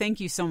guys, thank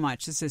you so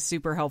much. This is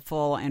super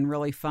helpful and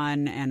really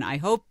fun, and I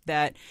hope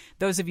that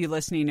those of you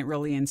listening, it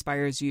really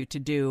inspires you to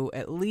do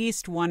at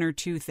least one or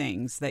two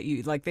things that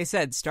you, like they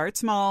said, start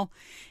small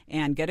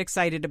and get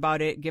excited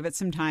about it, give it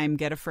some time,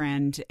 get a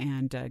friend,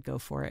 and go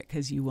for it,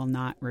 because you will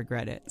not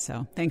regret it.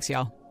 So thanks,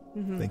 y'all.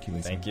 Thank you,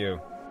 Lisa. Thank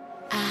you.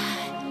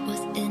 I was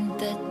in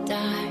the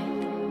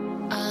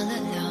dark, all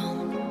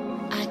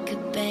alone. I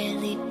could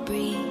barely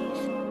breathe.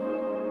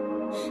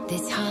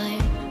 This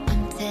heart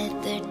I'm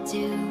tethered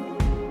to,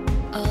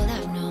 all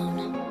I've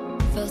known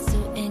felt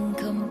so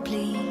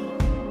incomplete.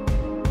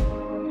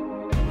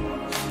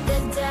 The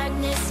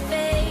darkness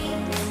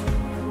fades,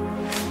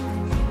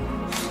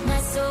 my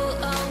soul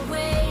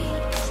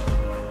awakes.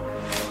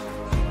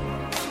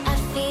 I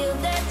feel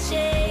the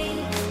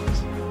change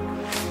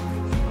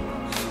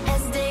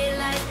as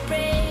daylight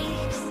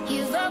breaks.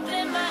 You've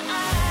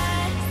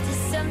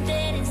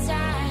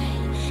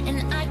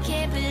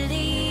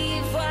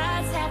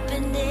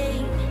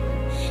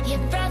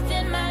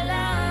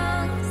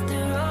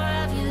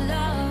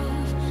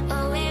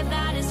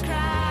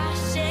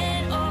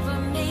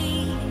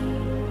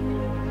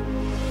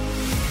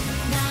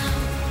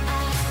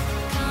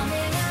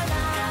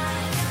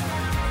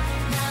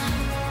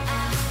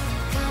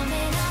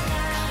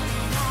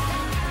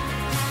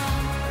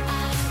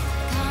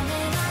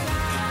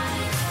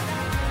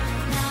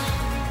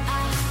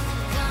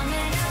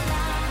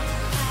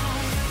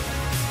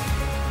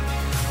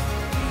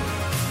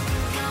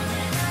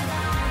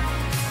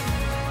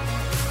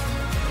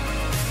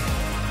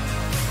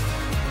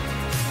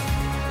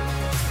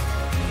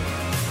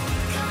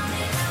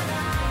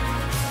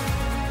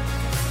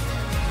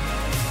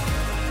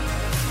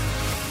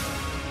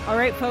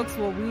right, folks.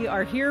 Well, we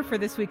are here for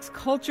this week's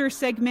culture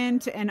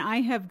segment, and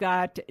I have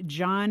got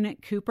John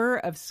Cooper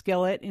of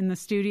Skillet in the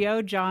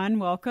studio. John,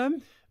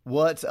 welcome.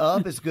 What's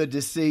up? It's good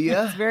to see you.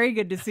 It's very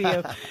good to see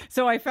you.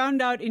 So I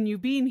found out in you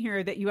being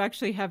here that you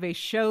actually have a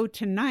show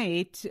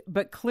tonight,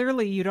 but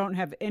clearly you don't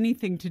have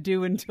anything to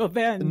do until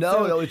then.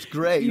 No, it's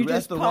great. You That's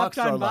just the popped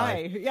rockstar on by.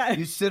 life. Yeah.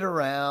 You sit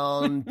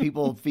around,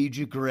 people feed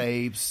you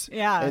grapes.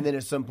 Yeah. And then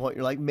at some point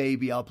you're like,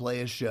 maybe I'll play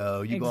a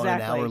show. You go on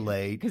an hour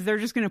late. Because they're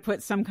just going to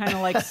put some kind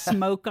of like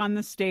smoke on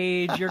the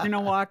stage. You're going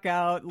to walk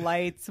out,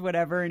 lights,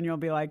 whatever, and you'll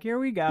be like, here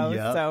we go.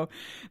 Yep. So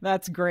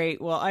that's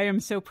great. Well, I am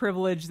so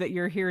privileged that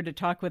you're here to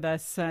talk with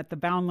us at the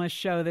Boundless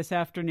show this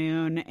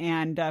afternoon.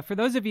 And for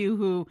those of you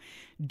who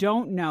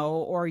don't know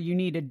or you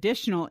need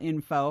additional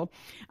info,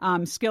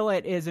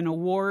 Skillet is an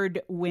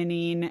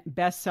award-winning,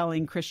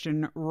 best-selling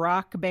Christian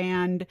rock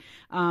band.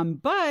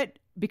 But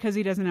because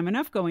he doesn't have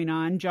enough going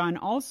on, John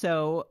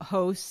also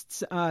hosts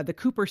the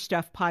Cooper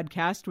Stuff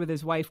podcast with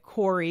his wife,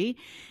 Corey.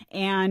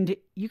 And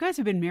you guys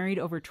have been married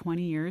over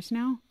 20 years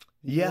now?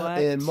 Yeah,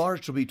 What? in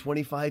March will be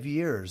 25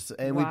 years,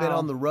 and we've been Wow.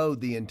 on the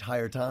road the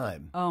entire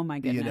time. Oh, my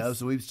goodness. You know,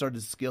 so we've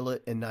started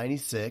Skillet in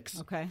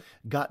 96. Okay.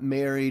 Got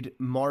married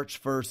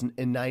March 1st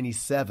in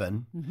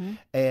 97, Mm-hmm.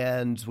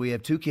 and we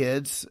have 2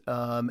 kids,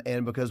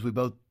 and because we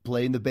both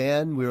played in the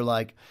band, we were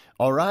like,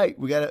 all right,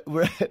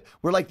 we're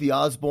like the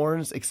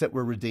Osbournes, except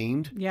we're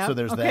redeemed. Yep, So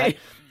there's okay.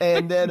 that.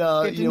 And then,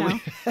 Good to you know,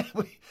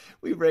 know.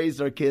 we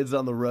raised our kids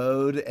on the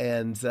road,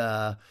 and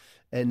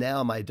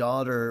now my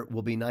daughter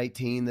will be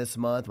 19 this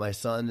month. My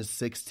son is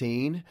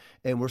 16,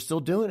 and we're still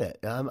doing it.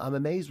 I'm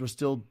amazed we're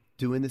still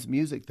doing this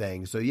music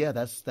thing. So yeah,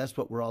 that's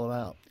what we're all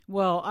about.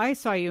 Well, I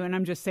saw you, and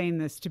I'm just saying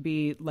this to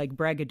be like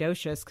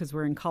braggadocious because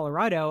we're in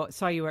Colorado.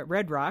 Saw you at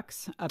Red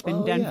Rocks up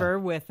in Denver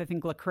with, I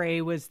think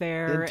Lecrae was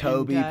there. And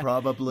Toby,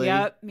 probably.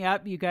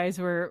 Yep. You guys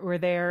were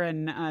there.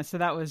 And so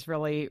that was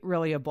really,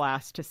 really a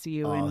blast to see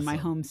you in my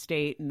home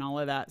state and all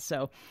of that.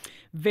 So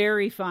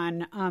very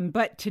fun.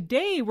 But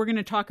today we're going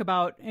to talk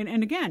about,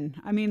 and again,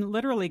 I mean,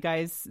 literally,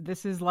 guys,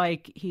 this is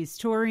like he's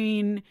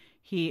touring,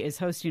 he is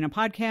hosting a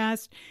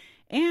podcast,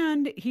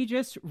 and he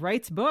just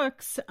writes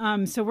books.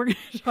 So we're going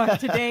to talk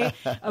today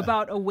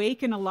about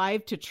Awake and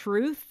Alive to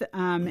Truth.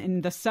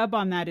 And the sub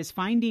on that is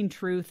Finding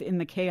Truth in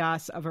the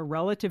Chaos of a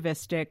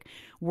Relativistic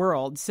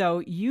World. So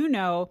you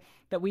know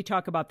that we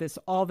talk about this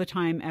all the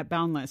time at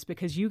Boundless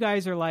because you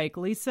guys are like,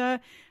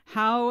 Lisa,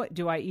 how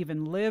do I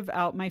even live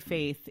out my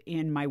faith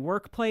in my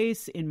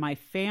workplace, in my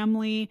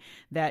family,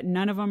 that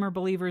none of them are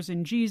believers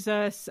in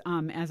Jesus?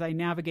 As I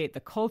navigate the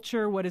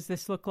culture, what does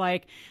this look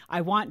like? I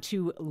want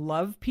to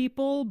love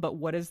people, but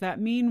what does that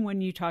mean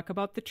when you talk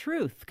about the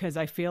truth? Because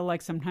I feel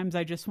like sometimes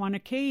I just want to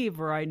cave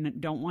or I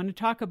don't want to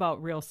talk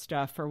about real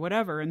stuff or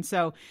whatever. And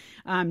so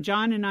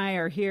John and I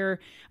are here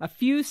a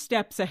few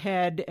steps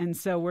ahead. And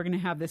so we're going to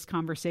have this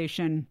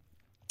conversation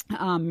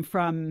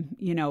from,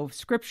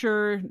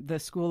 scripture, the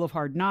school of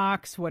hard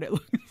knocks, what it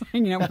looks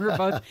like. We're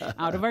both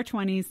out of our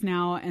 20s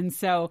now. And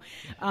so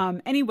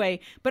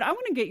anyway, but I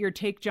want to get your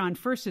take, John,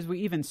 first as we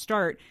even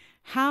start.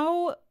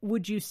 How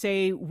would you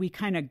say we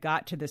kind of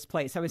got to this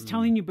place? I was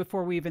telling you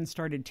before we even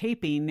started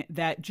taping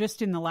that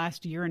just in the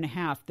last year and a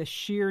half, the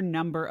sheer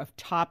number of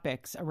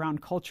topics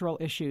around cultural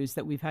issues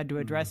that we've had to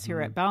address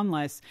here at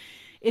Boundless,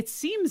 it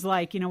seems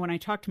like, when I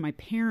talk to my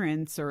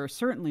parents or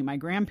certainly my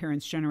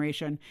grandparents'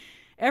 generation,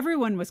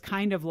 everyone was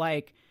kind of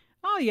like,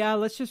 oh, yeah,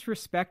 let's just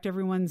respect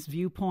everyone's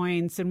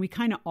viewpoints. And we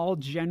kind of all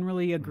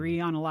generally agree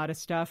on a lot of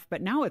stuff.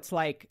 But now it's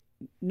like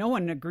no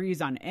one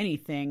agrees on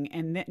anything.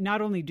 And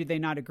not only do they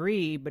not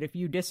agree, but if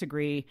you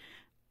disagree,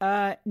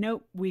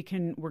 nope, we're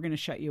going to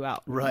shut you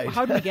out. Right.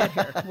 How do we get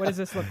here? What does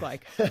this look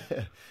like?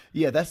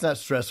 Yeah, that's not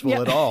stressful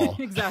at all.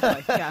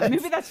 Exactly. Yeah,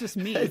 maybe that's just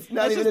me. It's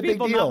not that's even just a big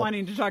people deal. not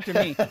wanting to talk to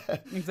me.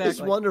 Exactly.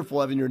 It's wonderful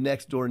having your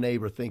next door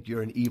neighbor think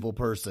you're an evil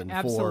person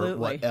Absolutely. for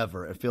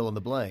whatever, fill in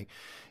the blank.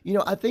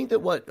 I think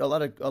that what a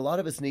lot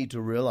of us need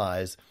to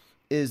realize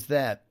is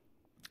that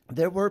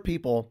there were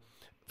people,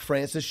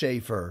 Francis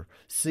Schaeffer,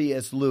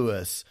 C.S.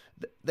 Lewis,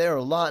 there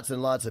are lots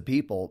and lots of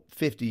people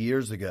 50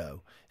 years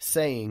ago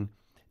saying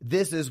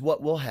this is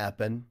what will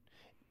happen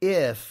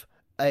if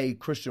a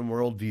Christian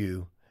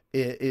worldview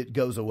it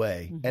goes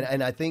away. Mm-hmm.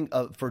 And I think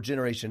for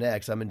Generation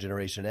X, I'm in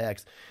Generation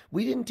X,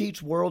 we didn't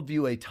teach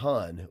worldview a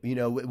ton.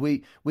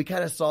 We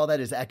kind of saw that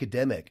as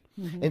academic.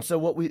 Mm-hmm. And so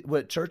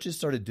what churches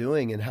started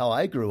doing and how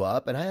I grew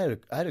up, and I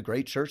had a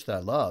great church that I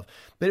love,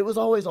 but it was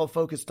always all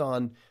focused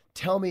on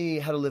tell me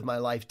how to live my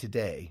life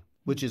today,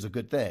 which is a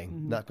good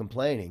thing, not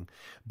complaining.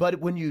 But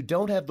when you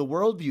don't have the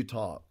worldview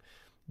talk,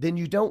 then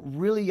you don't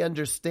really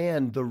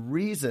understand the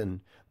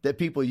reason that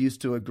people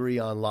used to agree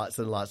on lots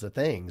and lots of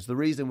things. The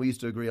reason we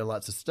used to agree on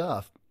lots of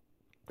stuff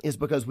is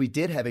because we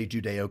did have a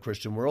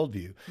Judeo-Christian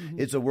worldview. Mm-hmm.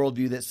 It's a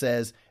worldview that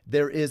says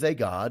there is a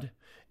God,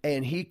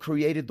 and he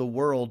created the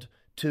world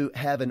to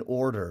have an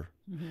order.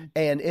 Mm-hmm.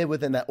 And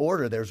within that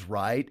order, there's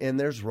right and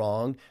there's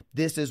wrong.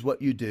 This is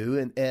what you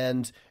do.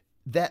 And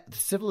that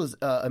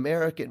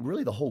American,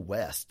 really the whole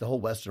West, the whole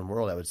Western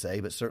world, I would say,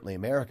 but certainly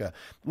America,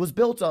 was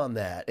built on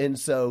that. And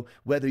so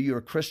whether you're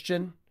a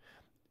Christian,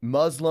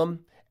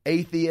 Muslim,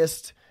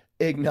 atheist,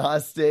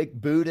 agnostic,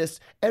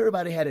 Buddhist,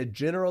 everybody had a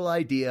general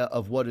idea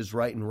of what is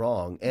right and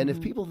wrong. And if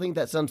people think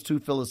that sounds too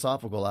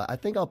philosophical, I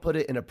think I'll put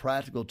it in a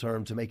practical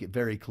term to make it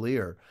very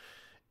clear.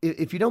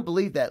 If you don't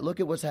believe that, look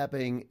at what's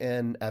happening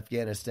in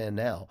Afghanistan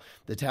now.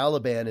 The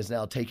Taliban is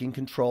now taking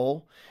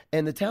control,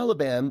 and the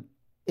Taliban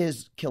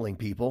is killing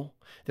people.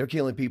 They're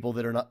killing people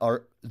that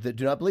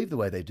do not believe the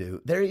way they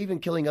do. They're even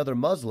killing other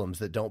Muslims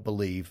that don't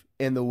believe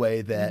in the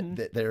way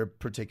that their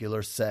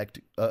particular sect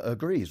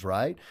agrees,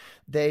 right?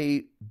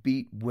 They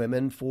beat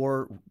women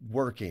for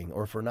working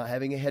or for not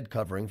having a head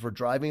covering, for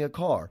driving a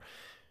car.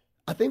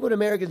 I think what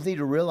Americans need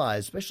to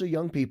realize, especially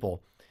young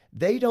people,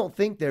 they don't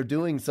think they're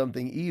doing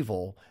something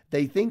evil.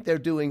 They think they're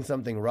doing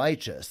something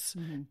righteous.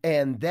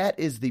 And that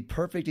is the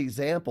perfect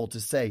example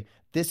to say,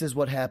 this is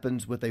what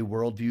happens with a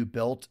worldview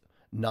built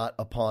not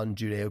upon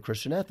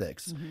Judeo-Christian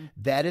ethics.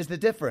 That is the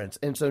difference.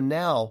 And so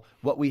now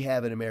what we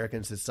have in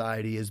American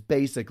society is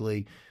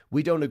basically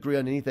we don't agree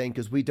on anything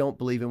because we don't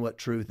believe in what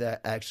truth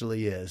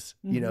actually is.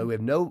 You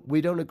know,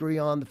 we don't agree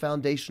on the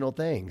foundational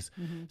things.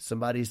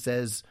 Somebody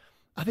says,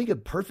 I think a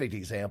perfect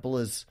example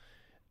is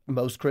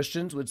most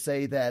Christians would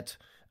say that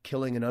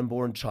killing an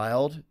unborn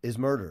child is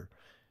murder.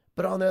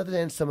 But on the other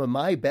hand, some of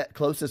my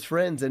closest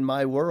friends in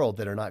my world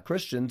that are not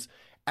Christians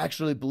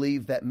actually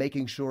believe that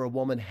making sure a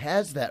woman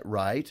has that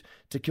right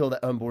to kill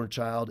that unborn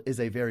child is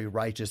a very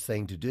righteous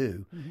thing to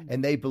do.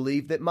 And they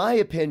believe that my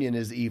opinion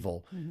is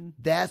evil.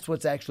 That's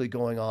what's actually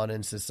going on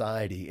in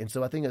society. And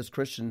so I think as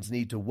Christians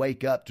need to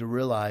wake up to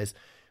realize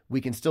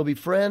we can still be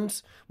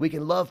friends. We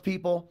can love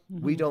people.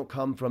 We don't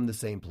come from the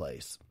same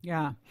place.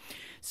 Yeah.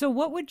 So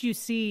what would you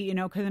see, you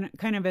know,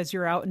 kind of as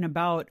you're out and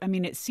about? I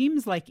mean, it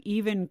seems like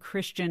even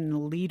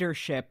Christian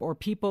leadership or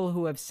people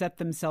who have set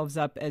themselves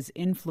up as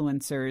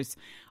influencers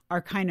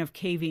are kind of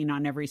caving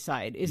on every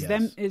side. Is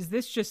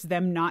this just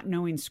them not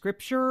knowing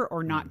scripture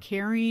or not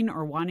caring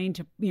or wanting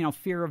to, you know,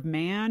 fear of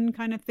man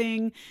kind of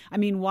thing? I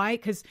mean, why?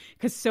 Because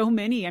so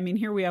many, I mean,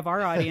 here we have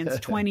our audience,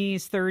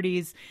 20s,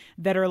 30s,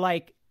 that are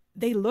like,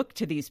 they look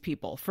to these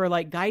people for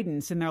like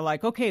guidance, and they're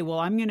like, okay, well,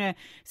 I'm going to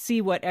see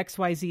what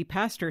XYZ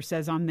pastor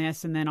says on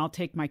this, and then I'll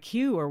take my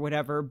cue or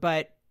whatever.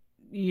 But,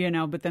 you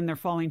know, but then they're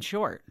falling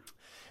short.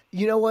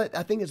 You know what?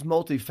 I think it's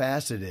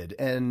multifaceted,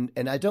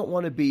 and I don't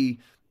want to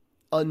be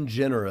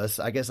ungenerous.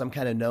 I guess I'm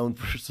kind of known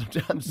for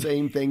sometimes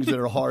saying things that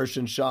are harsh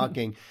and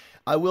shocking.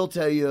 I'll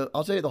tell you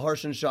the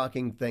harsh and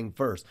shocking thing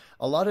first.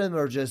 A lot of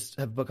them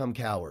have become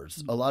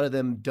cowards. A lot of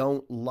them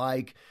don't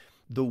like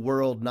the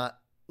world not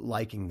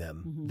liking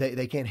them.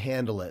 They can't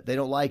handle it. They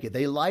don't like it.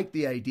 They like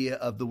the idea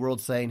of the world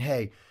saying,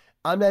 hey,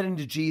 I'm not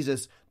into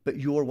Jesus, but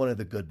you're one of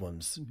the good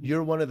ones.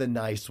 You're one of the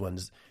nice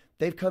ones.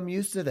 They've come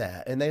used to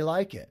that and they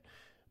like it.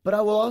 But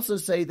I will also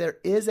say there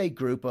is a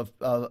group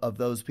of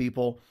those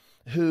people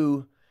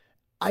who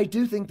I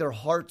do think their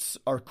hearts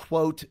are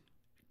quote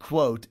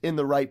in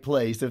the right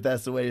place, if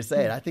that's the way to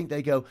say it. I think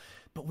they go,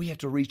 but we have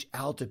to reach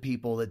out to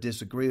people that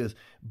disagree with us.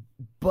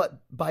 But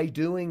by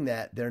doing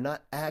that, they're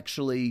not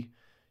actually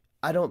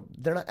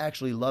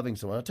loving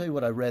someone. I'll tell you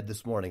what I read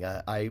this morning.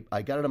 I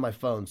got it on my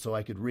phone so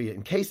I could read it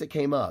in case it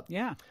came up.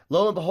 Yeah.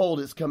 Lo and behold,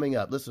 it's coming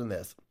up. Listen to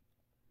this.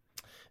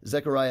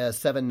 Zechariah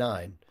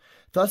 7:9.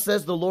 Thus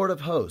says the Lord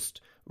of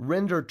hosts,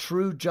 render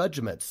true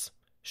judgments,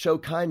 show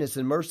kindness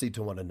and mercy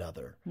to one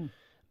another.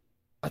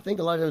 I think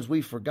a lot of times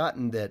we've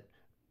forgotten that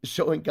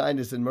showing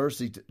kindness and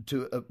mercy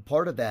to a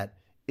part of that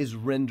is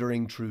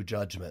rendering true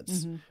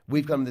judgments.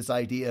 We've come to this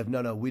idea of,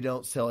 no, we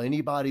don't tell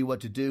anybody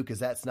what to do because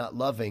that's not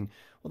loving.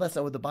 Well, that's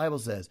not what the Bible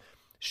says.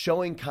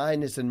 Showing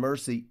kindness and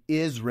mercy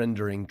is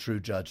rendering true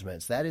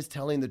judgments. That is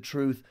telling the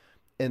truth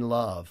in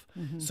love.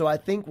 So I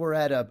think we're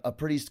at a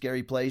pretty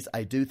scary place.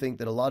 I do think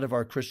that a lot of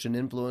our Christian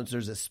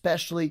influencers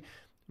especially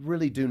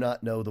really do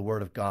not know the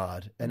Word of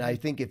God. And I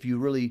think if you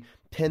really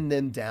pin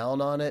them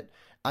down on it,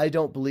 I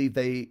don't believe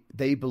they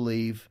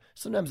believe,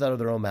 sometimes out of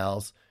their own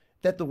mouths,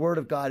 that the Word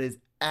of God is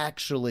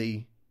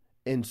actually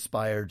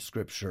inspired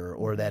scripture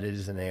or that it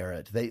is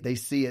inerrant. They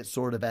see it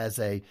sort of as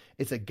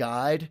it's a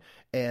guide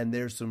and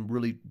there's some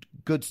really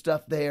good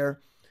stuff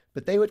there,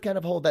 but they would kind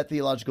of hold that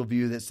theological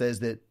view that says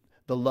that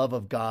the love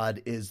of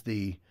God is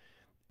the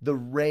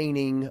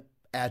reigning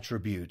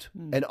attribute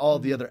and all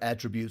the other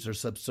attributes are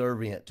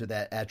subservient to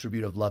that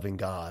attribute of loving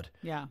God.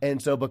 Yeah.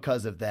 And so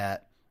because of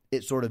that,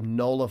 it sort of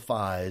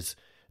nullifies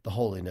the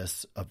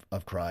holiness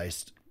of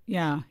Christ.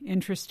 Yeah,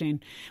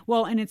 interesting.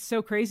 Well, and it's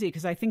so crazy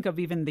because I think of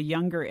even the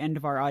younger end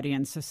of our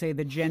audience, so say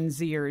the Gen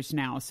Zers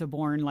now, so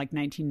born like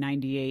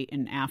 1998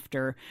 and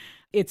after.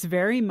 It's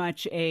very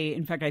much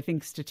in fact, I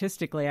think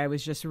statistically, I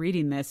was just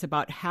reading this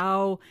about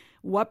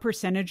what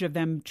percentage of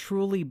them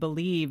truly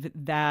believe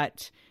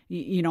that,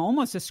 you know,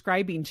 almost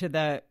ascribing to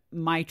the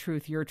my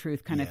truth, your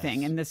truth kind of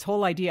thing. And this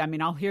whole idea, I mean,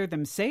 I'll hear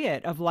them say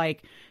it of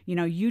like, you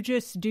know, you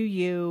just do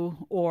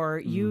you, or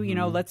you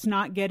know, let's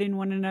not get in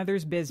one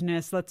another's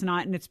business. Let's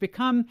not. And it's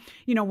become,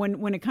 you know,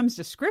 when it comes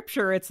to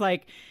scripture, it's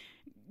like,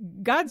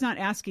 God's not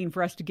asking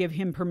for us to give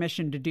him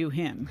permission to do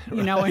him,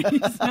 and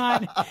he's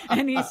not,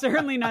 and he's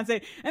certainly not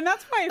saying, and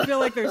that's why I feel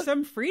like there's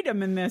some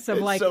freedom in this of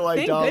it's like, so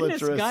thank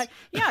idolatrous. goodness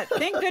God,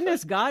 thank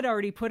goodness God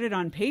already put it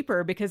on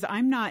paper, because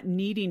I'm not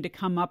needing to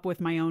come up with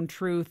my own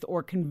truth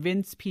or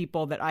convince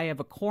people that I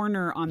have a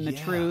corner on the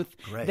truth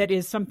great. that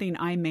is something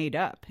I made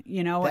up,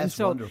 That's and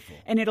so, wonderful.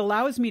 and it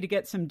allows me to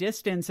get some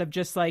distance of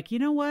just like, you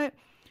know what,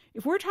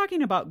 if we're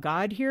talking about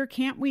God here,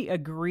 can't we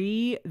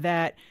agree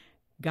that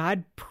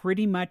God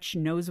pretty much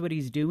knows what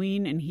he's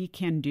doing and he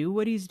can do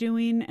what he's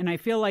doing? And I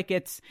feel like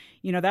it's,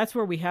 that's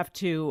where we have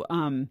to,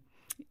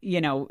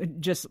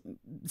 just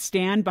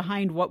stand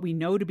behind what we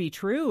know to be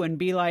true and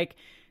be like,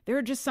 there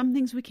are just some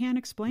things we can't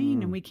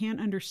explain and we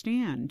can't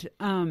understand.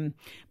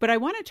 But I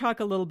want to talk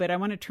a little bit. I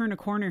want to turn a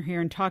corner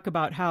here and talk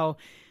about how,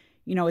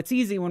 it's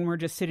easy when we're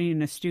just sitting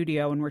in a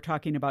studio and we're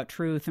talking about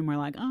truth and we're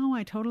like, oh,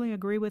 I totally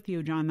agree with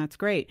you, John. That's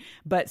great.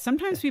 But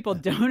sometimes people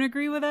don't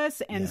agree with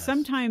us, and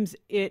sometimes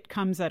it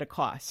comes at a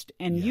cost.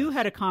 And you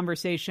had a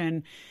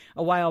conversation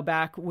a while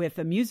back with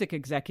a music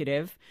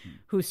executive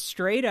who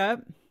straight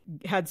up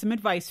had some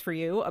advice for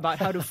you about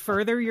how to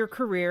further your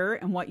career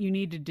and what you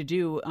needed to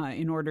do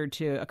in order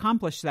to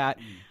accomplish that.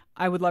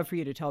 I would love for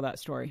you to tell that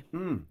story.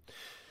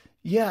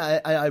 Yeah,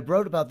 I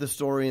wrote about this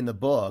story in the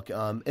book,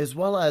 as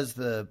well as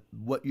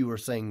what you were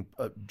saying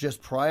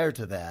just prior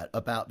to that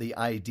about the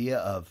idea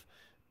of,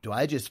 do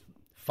I just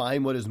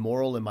find what is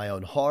moral in my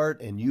own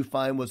heart and you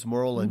find what's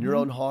moral in your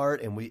own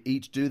heart and we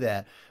each do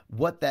that,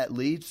 what that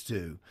leads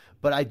to.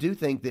 But I do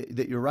think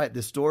that you're right.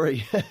 The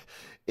story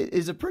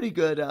is a pretty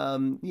good,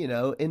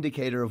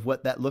 indicator of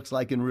what that looks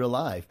like in real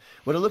life.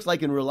 What it looks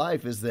like in real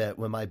life is that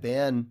when my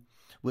band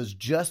was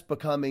just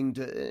becoming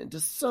to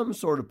some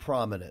sort of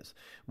prominence,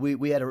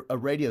 we had a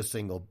radio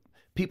single.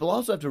 People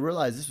also have to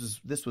realize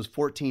this was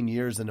 14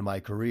 years into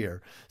my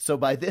career. So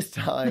by this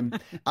time,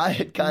 I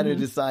had kind of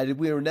decided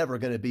we were never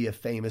going to be a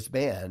famous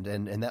band,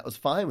 and that was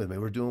fine with me.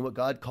 We're doing what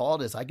God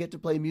called us. I get to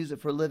play music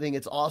for a living.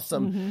 It's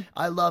awesome.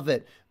 I love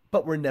it.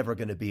 But we're never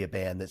going to be a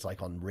band that's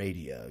like on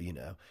radio,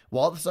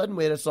 Well, all of a sudden,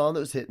 we had a song that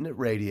was hitting at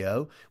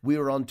radio. We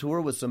were on tour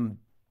with some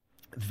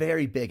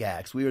very big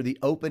acts. We were the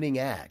opening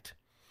act.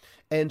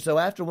 And so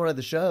after one of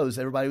the shows,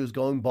 everybody was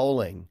going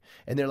bowling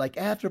and they're like,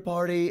 after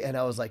party. And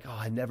I was like, oh,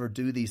 I never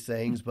do these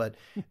things. But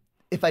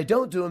if I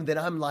don't do them, then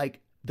I'm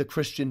like the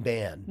Christian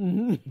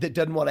band that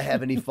doesn't want to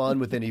have any fun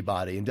with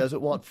anybody and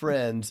doesn't want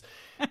friends.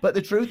 But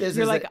the truth is,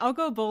 you're like, I'll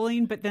go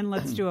bowling, but then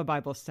let's do a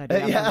Bible study.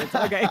 It's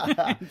okay.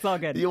 It's all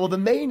good. Yeah, well, the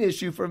main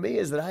issue for me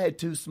is that I had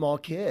two small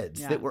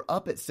kids that were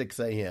up at 6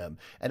 a.m.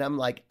 And I'm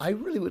like, I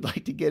really would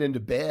like to get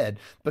into bed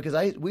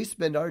because we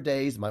spend our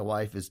days. My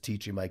wife is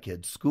teaching my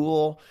kids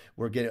school.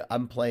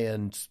 I'm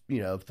playing,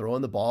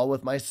 throwing the ball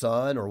with my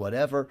son or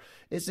whatever.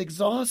 It's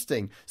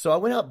exhausting. So I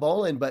went out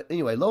bowling. But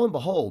anyway, lo and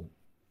behold,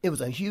 it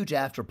was a huge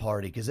after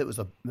party because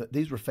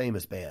these were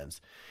famous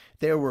bands.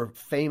 There were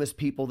famous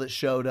people that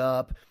showed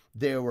up.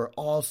 There were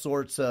all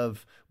sorts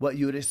of what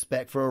you would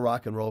expect for a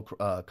rock and roll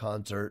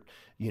concert,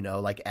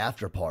 like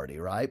after party,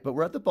 right? But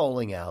we're at the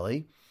bowling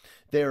alley.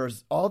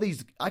 There's all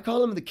these, I call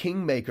them the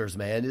kingmakers,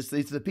 man. It's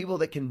the people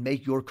that can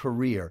make your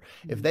career.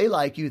 If they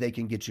like you, they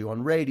can get you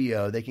on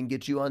radio. They can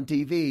get you on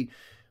TV.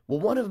 Well,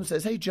 one of them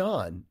says, hey,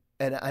 John.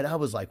 And I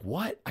was like,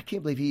 what? I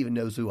can't believe he even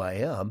knows who I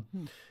am.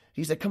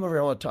 He said, come over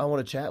here. I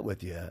want to chat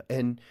with you.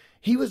 And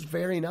he was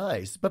very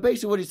nice. But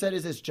basically what he said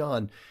is this,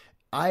 John,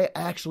 I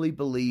actually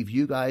believe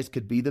you guys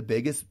could be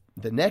the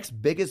next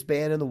biggest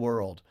band in the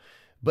world,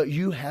 but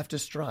you have to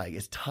strike.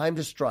 It's time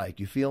to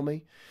strike. You feel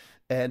me?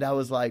 And I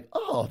was like,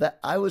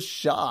 I was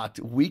shocked.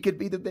 We could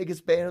be the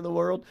biggest band in the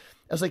world.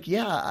 I was like,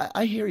 yeah,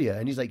 I hear you.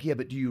 And he's like, yeah,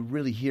 but do you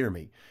really hear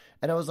me?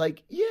 And I was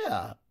like,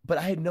 yeah, but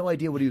I had no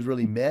idea what he was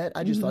really meant.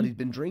 I just thought he'd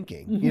been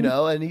drinking,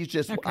 and he's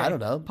just, I don't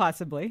know.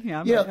 Possibly.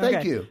 Yeah.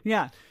 Thank you.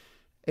 Yeah.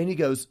 And he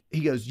goes,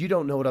 you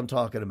don't know what I'm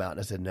talking about. And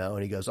I said, no.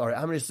 And he goes, all right,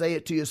 I'm going to say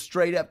it to you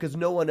straight up because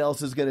no one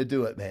else is going to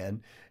do it,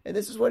 man. And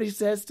this is what he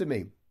says to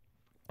me.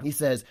 He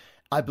says,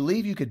 I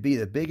believe you could be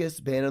the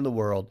biggest band in the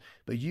world,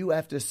 but you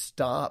have to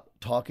stop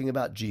talking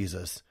about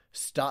Jesus.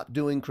 Stop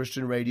doing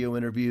Christian radio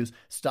interviews.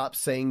 Stop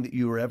saying that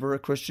you were ever a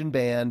Christian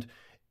band.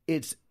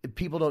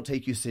 People don't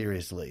take you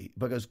seriously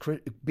because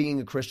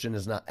being a Christian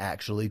is not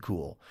actually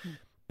cool.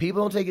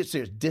 People don't take it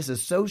serious.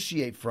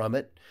 Disassociate from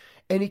it.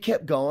 And he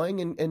kept going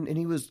and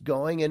he was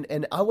going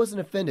and I wasn't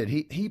offended.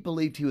 He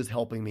believed he was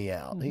helping me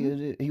out.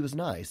 He was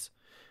nice.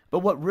 But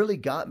what really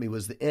got me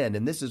was the end.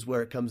 And this is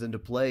where it comes into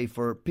play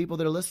for people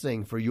that are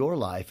listening for your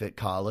life at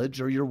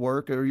college or your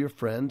work or your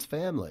friends,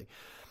 family.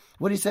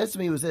 What he says to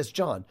me was this,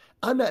 John,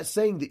 I'm not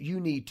saying that you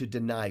need to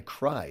deny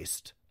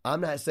Christ.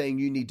 I'm not saying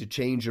you need to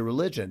change your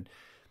religion.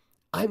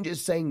 I'm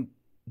just saying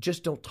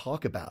just don't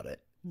talk about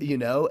it,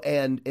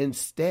 and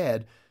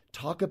instead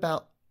talk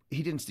about,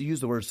 he didn't use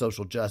the word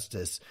social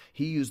justice.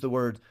 He used the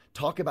word,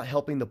 talk about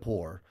helping the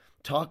poor,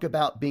 talk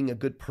about being a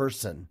good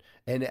person.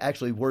 And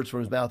actually words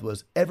from his mouth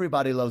was,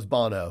 everybody loves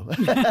Bono.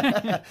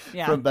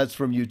 That's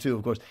from you too,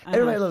 of course.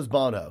 Everybody loves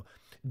Bono.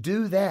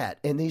 Do that.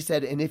 And he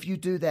said, and if you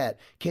do that,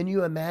 can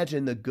you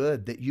imagine the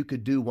good that you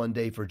could do one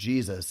day for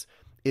Jesus?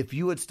 if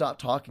you would stop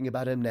talking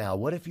about him now,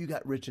 what if you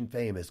got rich and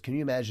famous? Can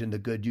you imagine the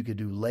good you could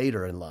do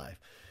later in life?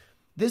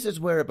 This is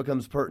where it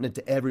becomes pertinent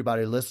to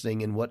everybody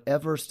listening in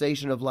whatever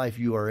station of life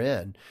you are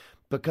in.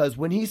 Because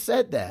when he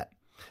said that,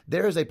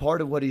 there is a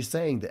part of what he's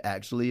saying that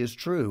actually is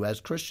true. As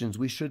Christians,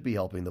 we should be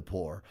helping the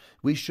poor.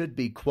 We should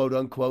be, quote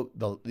unquote,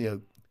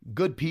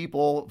 good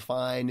people,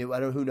 fine. I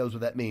don't know, who knows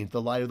what that means.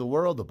 The light of the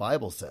world, the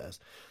Bible says.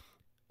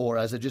 Or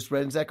as I just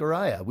read in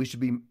Zechariah, we should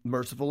be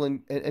merciful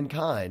and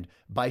kind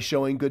by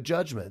showing good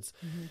judgments.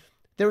 Mm-hmm.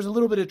 There was a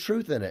little bit of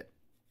truth in it,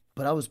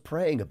 but I was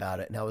praying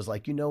about it, and I was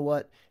like, you know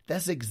what?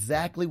 That's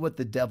exactly what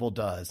the devil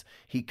does.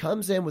 He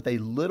comes in with a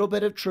little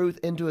bit of truth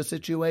into a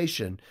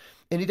situation,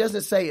 and he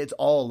doesn't say it's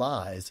all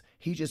lies.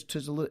 He just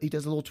does a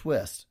little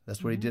twist.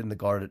 That's what he did in the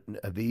Garden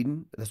of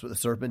Eden. That's what the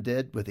serpent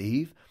did with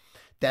Eve.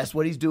 That's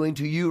what he's doing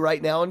to you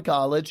right now in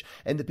college,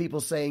 and the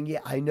people saying,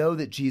 yeah, I know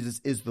that Jesus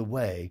is the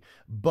way,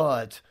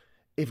 but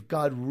if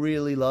God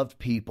really loved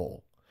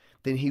people,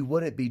 then he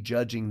wouldn't be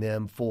judging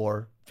them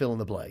for fill in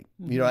the blank.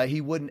 Mm-hmm. You know,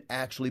 he wouldn't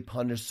actually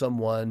punish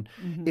someone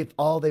if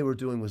all they were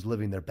doing was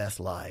living their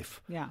best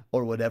life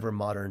or whatever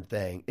modern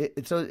thing.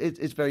 So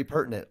it's very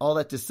pertinent. All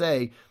that to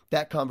say,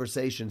 that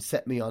conversation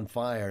set me on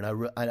fire.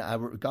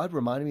 And God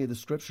reminded me of the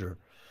scripture.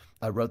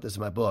 I wrote this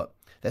in my book.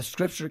 That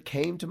scripture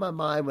came to my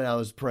mind when I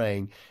was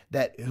praying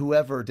that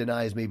whoever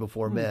denies me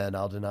before men,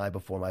 I'll deny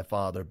before my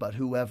Father. But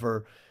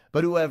whoever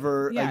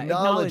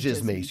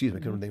acknowledges me, excuse me,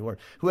 I couldn't think of the word.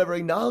 Whoever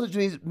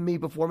acknowledges me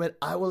before men,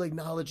 I will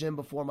acknowledge him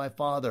before my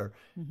Father.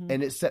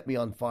 And it set me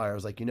on fire. I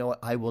was like, you know what?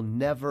 I will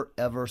never,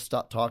 ever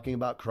stop talking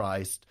about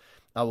Christ.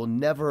 I will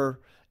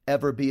never,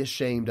 ever be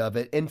ashamed of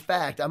it. In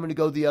fact, I'm going to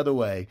go the other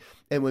way.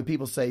 And when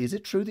people say, is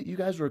it true that you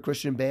guys were a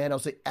Christian band? I'll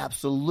say,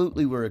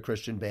 absolutely we're a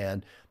Christian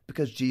band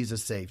because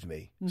Jesus saved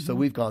me. So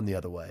we've gone the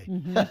other way.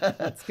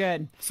 That's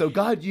good. So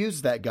God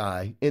used that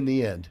guy in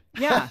the end.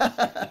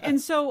 Yeah.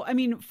 And so, I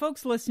mean,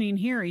 folks listening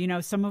here, you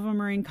know, some of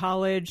them are in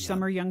college,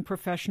 some are young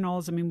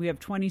professionals. I mean, we have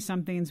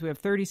 20-somethings, we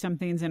have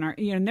 30-somethings in our,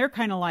 you know, and they're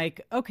kind of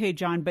like, okay,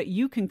 John, but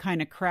you can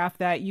kind of craft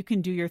that. You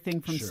can do your thing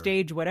from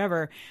stage,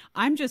 whatever.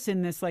 I'm just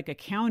in this like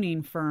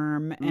accounting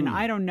firm and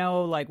I don't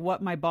know like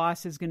what my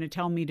boss is going to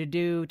tell me to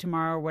do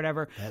tomorrow or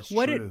whatever. That's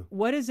true.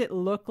 What does it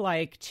look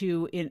like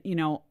to, you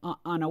know,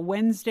 on a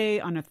Wednesday,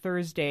 on a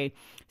Thursday,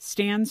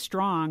 stand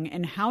strong?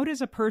 And how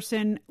does a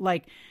person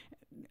like,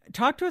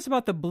 talk to us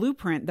about the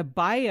blueprint, the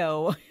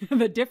bio,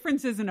 the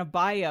differences in a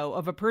bio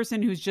of a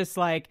person who's just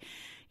like,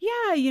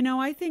 yeah, you know,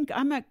 I think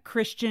I'm a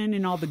Christian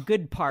in all the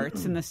good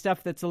parts and the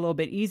stuff that's a little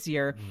bit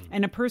easier.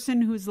 And a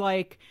person who's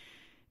like,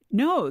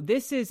 no,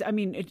 this is, I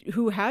mean,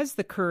 who has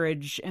the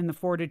courage and the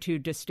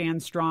fortitude to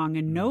stand strong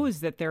and knows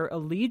that their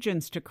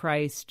allegiance to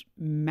Christ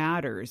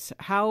matters.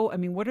 How, I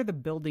mean, what are the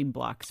building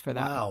blocks for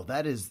that? Wow,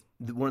 that is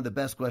one of the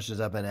best questions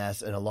I've been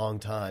asked in a long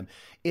time.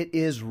 It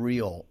is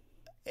real.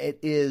 It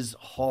is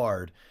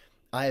hard.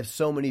 I have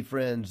so many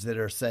friends that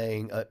are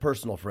saying,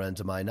 personal friends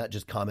of mine, not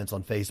just comments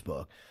on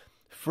Facebook,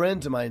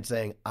 friends of mine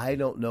saying, I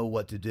don't know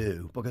what to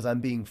do because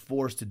I'm being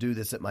forced to do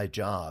this at my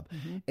job.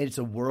 And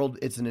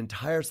it's an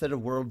entire set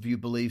of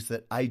worldview beliefs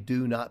that I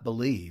do not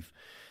believe.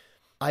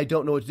 I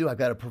don't know what to do. I've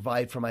got to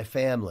provide for my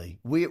family.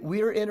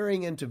 We are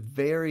entering into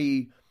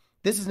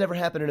this has never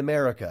happened in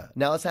America.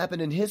 Now it's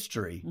happened in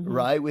history,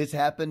 right? It's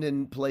happened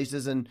in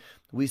places, and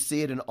we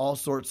see it in all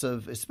sorts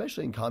of,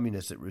 especially in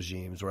communist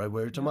regimes, right?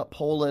 We're talking about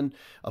Poland,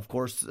 of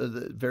course,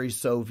 very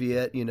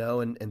Soviet, you know,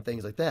 and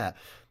things like that.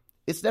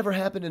 It's never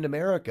happened in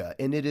America,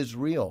 and it is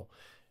real.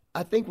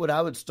 I think what I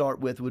would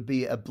start with would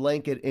be a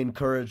blanket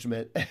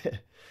encouragement.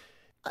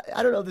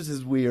 I don't know if this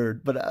is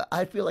weird, but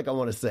I feel like I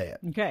want to say it.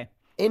 Okay.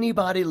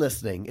 Anybody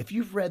listening, if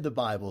you've read the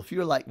Bible, if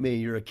you're like me,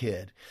 you're a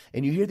kid,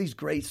 and you hear these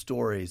great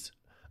stories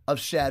of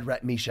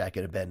Shadrach, Meshach,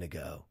 and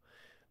Abednego.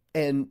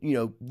 And, you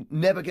know,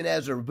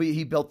 Nebuchadnezzar,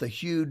 he built the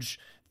huge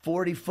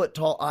 40-foot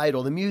tall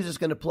idol. The music's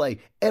going to play.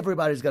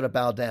 Everybody's got to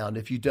bow down.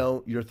 If you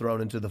don't, you're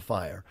thrown into the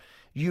fire.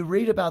 You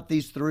read about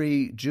these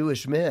three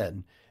Jewish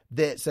men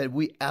that said,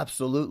 we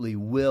absolutely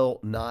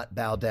will not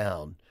bow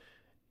down.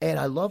 And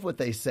I love what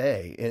they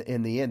say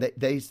in the end.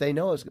 They say,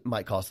 no, it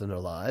might cost them their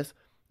lives.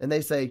 And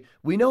they say,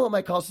 we know it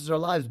might cost us our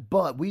lives,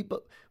 but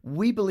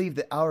we believe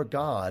that our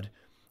God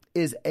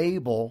is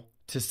able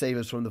to save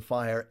us from the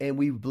fire, and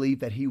we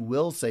believe that he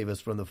will save us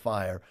from the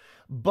fire.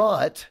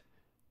 But,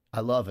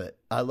 I love it.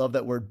 I love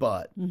that word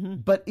but.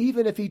 But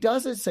even if he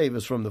doesn't save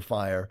us from the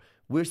fire,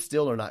 we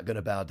still are not going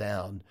to bow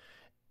down.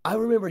 I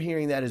remember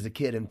hearing that as a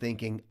kid and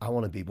thinking, I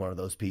want to be one of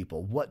those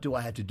people. What do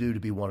I have to do to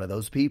be one of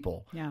those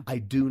people? Yeah. I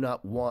do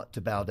not want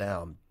to bow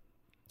down.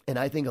 And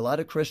I think a lot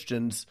of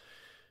Christians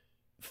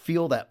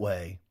feel that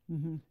way.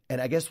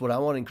 And I guess what I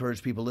want to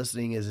encourage people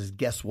listening is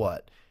guess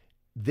what?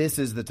 This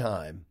is the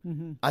time.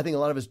 I think a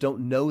lot of us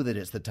don't know that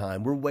it's the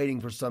time. We're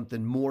waiting for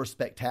something more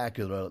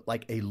spectacular,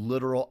 like a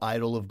literal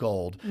idol of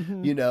gold,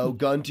 you know,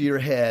 gun to your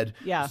head,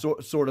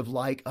 sort of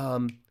like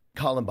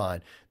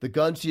Columbine. The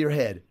gun to your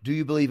head. Do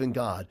you believe in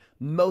God?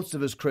 Most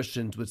of us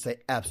Christians would say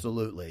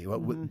absolutely.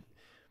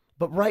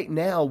 But right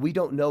now, we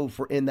don't know if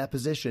we're in that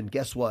position.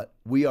 Guess what?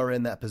 We are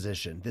in that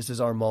position. This is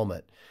our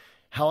moment.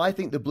 How I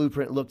think the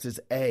blueprint looks is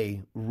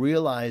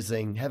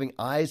realizing, having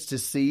eyes to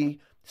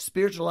see,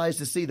 spiritual eyes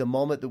to see the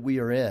moment that we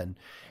are in,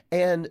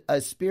 and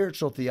a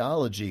spiritual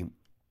theology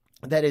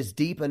that is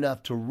deep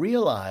enough to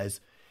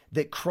realize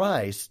that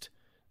Christ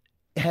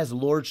has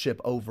lordship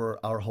over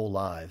our whole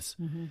lives.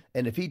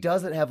 And if he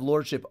doesn't have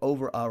lordship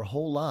over our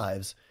whole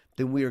lives,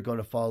 then we are going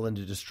to fall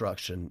into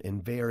destruction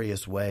in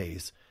various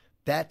ways.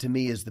 That to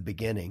me is the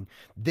beginning.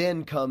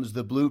 Then comes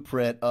the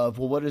blueprint of,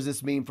 well, what does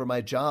this mean for my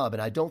job?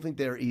 And I don't think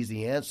there are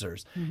easy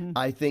answers.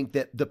 I think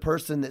that the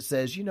person that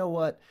says, you know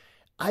what,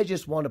 I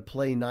just want to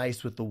play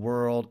nice with the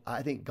world.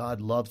 I think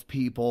God loves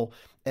people.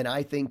 And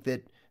I think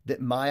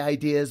that my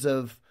ideas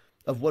of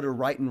what are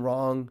right and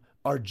wrong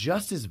are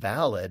just as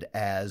valid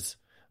as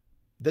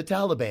the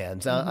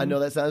Taliban's. I know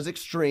that sounds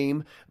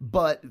extreme,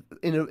 but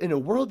in a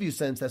worldview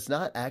sense, that's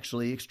not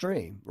actually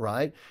extreme,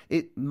 right?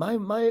 My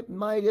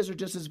ideas are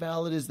just as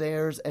valid as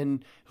theirs,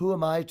 and who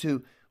am I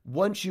to?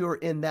 Once you're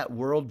in that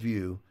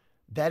worldview,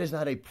 that is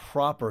not a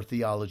proper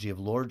theology of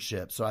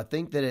lordship. So I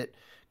think that it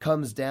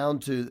comes down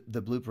to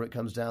the blueprint.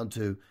 Comes down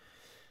to,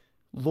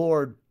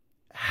 Lord,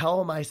 how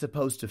am I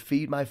supposed to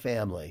feed my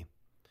family?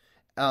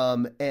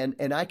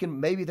 And I can,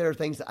 maybe there are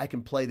things that I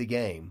can play the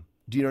game.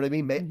 Do you know what I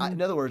mean?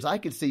 In other words, I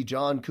could see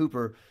John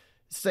Cooper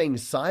staying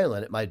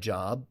silent at my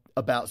job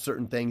about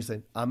certain things,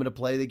 and I'm going to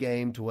play the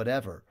game to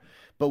whatever.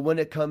 But when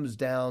it comes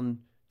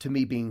down to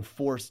me being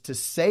forced to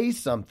say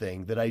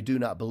something that I do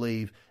not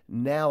believe,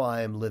 now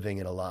I am living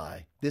in a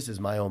lie. This is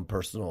my own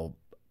personal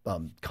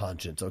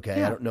conscience. Okay.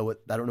 Yeah. I don't know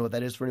what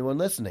that is for anyone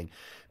listening,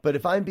 but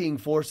if I'm being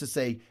forced to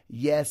say,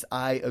 yes,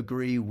 I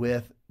agree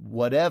with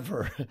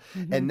whatever,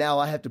 and now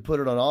I have to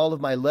put it on all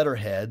of my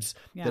letterheads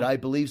that I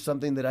believe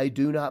something that I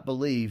do not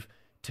believe,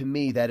 to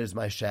me, that is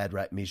my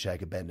Shadrach,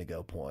 Meshach,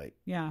 Abednego point.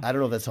 Yeah. I don't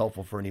know if that's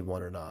helpful for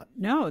anyone or not.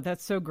 No,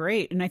 that's so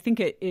great. And I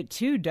think it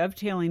too,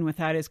 dovetailing with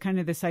that, is kind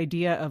of this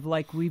idea of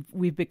like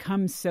we've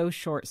become so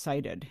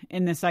short-sighted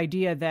in this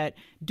idea that,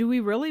 do we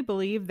really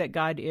believe that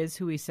God is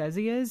who he says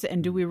he is?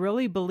 And do we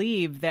really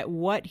believe that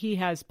what he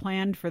has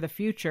planned for the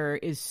future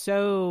is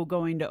so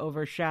going to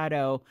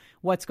overshadow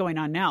what's going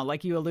on now?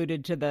 Like you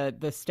alluded to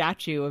the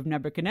statue of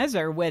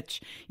Nebuchadnezzar, which,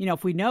 you know,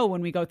 if we know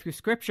when we go through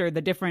scripture,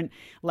 the different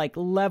like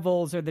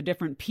levels or the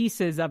different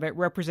pieces of it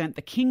represent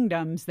the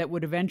kingdoms that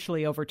would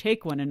eventually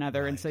overtake one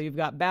another. Right. And so you've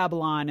got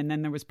Babylon, and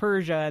then there was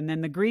Persia, and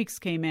then the Greeks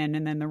came in,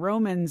 and then the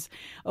Romans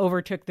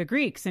overtook the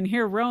Greeks. And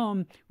here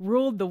Rome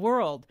ruled the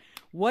world.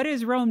 What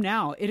is Rome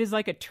now? It is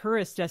like a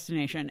tourist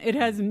destination. It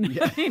has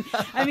nothing.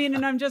 I mean,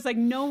 and I'm just like,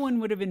 no one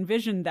would have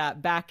envisioned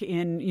that back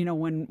in, you know,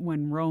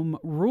 when Rome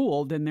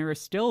ruled, and there are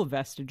still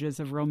vestiges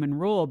of Roman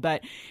rule.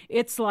 But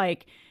it's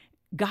like,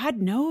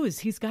 God knows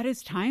he's got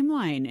his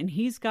timeline, and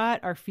he's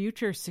got our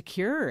future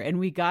secure, and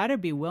we got to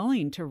be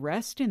willing to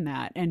rest in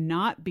that and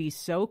not be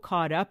so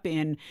caught up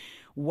in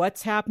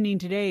what's happening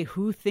today,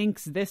 who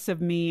thinks this of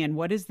me, and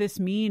what does this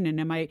mean? And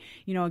am I,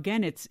 you know,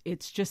 again, it's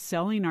just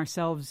selling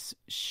ourselves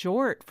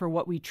short for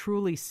what we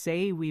truly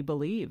say we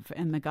believe,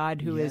 and the God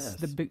who is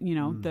the, you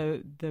know,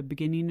 the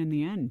beginning and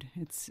the end.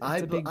 It's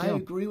a big deal. I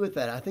agree with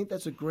that. I think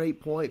that's a great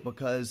point,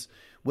 because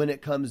when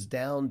it comes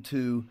down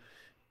to,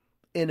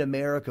 in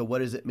America, what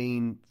does it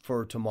mean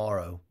for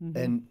tomorrow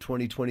and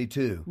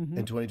 2022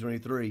 and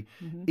 2023,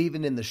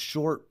 even in the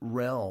short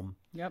realm?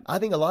 Yep. I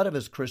think a lot of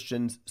us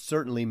Christians,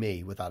 certainly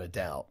me, without a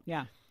doubt,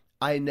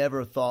 I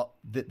never thought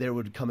that there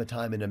would come a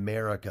time in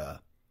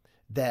America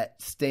that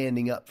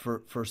standing up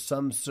for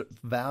some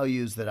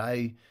values that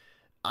I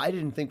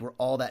didn't think were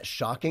all that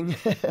shocking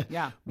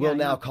will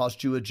now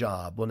cost you a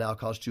job, will now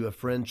cost you a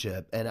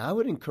friendship. And I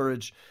would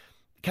encourage,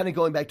 kind of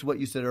going back to what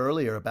you said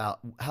earlier about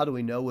how do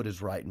we know what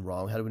is right and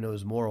wrong? How do we know what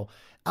is moral?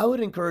 I would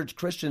encourage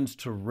Christians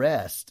to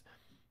rest.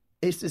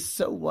 It's just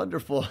so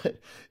wonderful.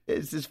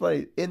 It's just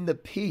funny, in the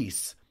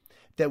peace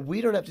that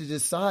we don't have to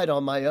decide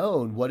on my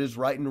own what is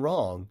right and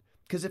wrong.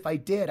 Because if I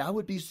did, I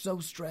would be so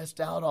stressed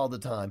out all the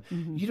time.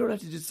 You don't have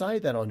to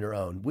decide that on your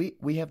own.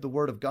 We have the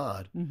Word of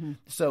God.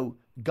 So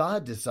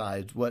God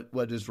decides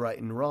what is right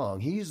and wrong.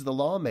 He's the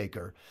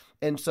lawmaker.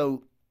 And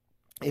so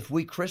if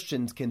we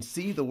Christians can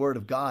see the Word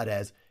of God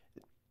as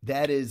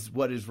that is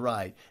what is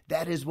right,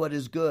 that is what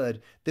is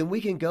good, then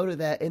we can go to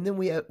that, and then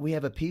we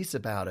have a peace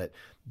about it.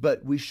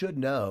 But we should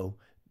know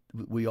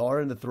we are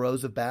in the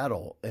throes of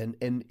battle, and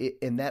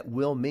that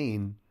will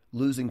mean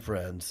losing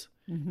friends.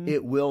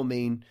 It will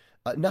mean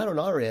not on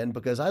our end,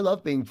 because I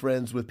love being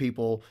friends with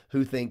people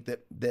who think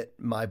that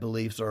my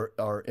beliefs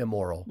are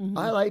immoral.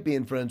 I like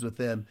being friends with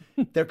them.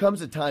 There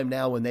comes a time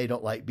now when they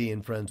don't like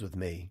being friends with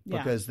me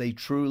because they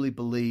truly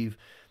believe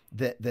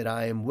that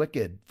I am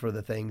wicked for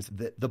the things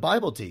that the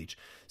Bible teach.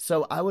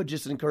 So I would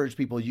just encourage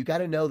people, you got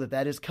to know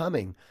that is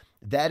coming.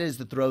 That is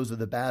the throes of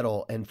the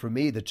battle. And for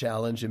me, the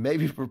challenge, and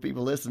maybe for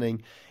people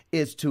listening,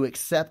 is to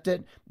accept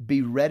it,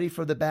 be ready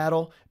for the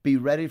battle, be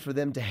ready for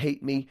them to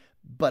hate me,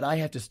 but I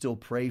have to still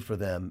pray for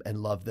them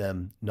and love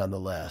them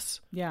nonetheless.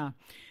 Yeah.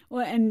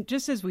 Well, and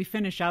just as we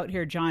finish out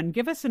here, John,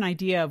 give us an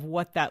idea of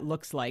what that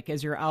looks like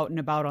as you're out and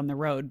about on the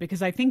road.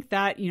 Because I think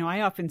that, you know,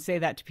 I often say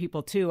that to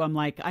people too. I'm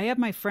like, I have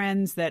my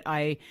friends that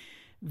I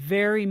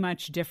very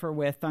much differ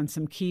with on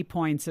some key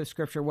points of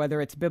Scripture, whether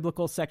it's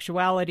biblical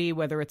sexuality,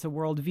 whether it's a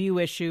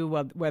worldview issue,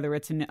 whether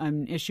it's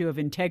an issue of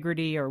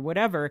integrity or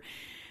whatever.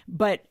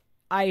 But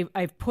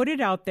I've put it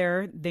out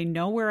there. They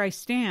know where I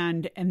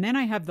stand. And then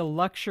I have the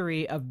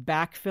luxury of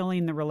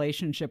backfilling the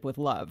relationship with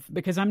love,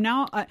 because I'm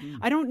now,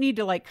 I don't need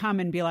to like come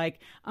and be like,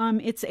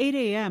 it's 8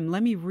 a.m.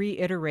 Let me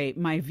reiterate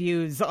my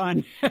views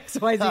on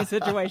XYZ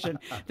situation.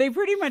 They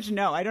pretty much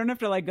know. I don't have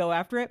to like go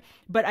after it,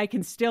 but I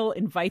can still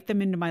invite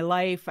them into my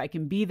life. I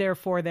can be there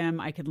for them.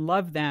 I can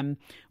love them.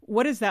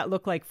 What does that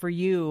look like for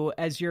you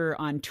as you're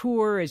on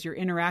tour, as you're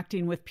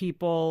interacting with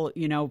people,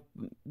 you know,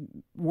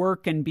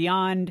 work and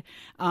beyond?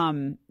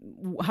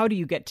 How do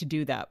you get to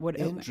do that?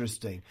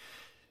 Interesting.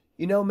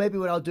 You know, maybe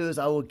what I'll do is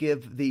I will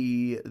give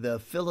the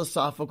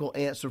philosophical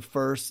answer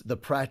first, the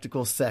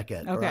practical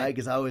second, right?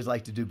 Because I always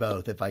like to do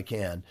both if I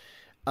can.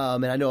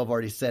 And I know I've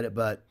already said it,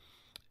 but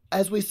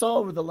as we saw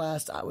over the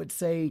last, I would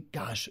say,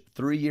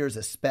 3 years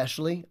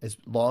especially, is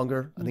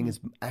longer. I think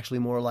it's actually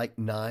more like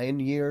 9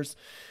 years.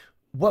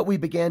 What we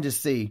began to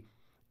see,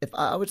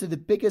 I would say the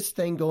biggest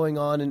thing going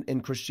on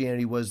in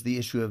Christianity was the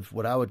issue of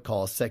what I would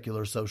call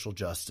secular social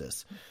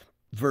justice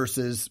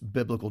versus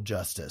biblical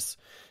justice.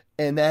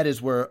 And that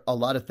is where a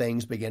lot of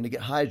things began to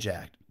get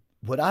hijacked.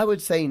 What I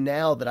would say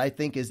now that I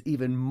think is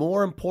even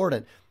more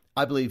important,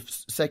 I believe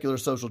secular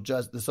the social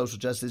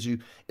justice issue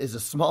is a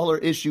smaller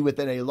issue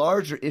within a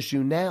larger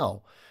issue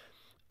now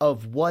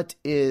of what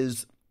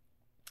is,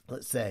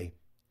 let's say,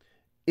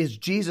 is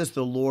Jesus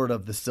the Lord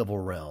of the civil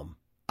realm?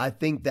 I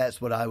think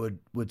that's what I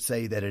would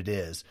say that it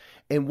is.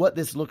 And what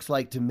this looks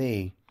like to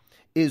me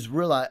is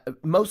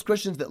most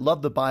Christians that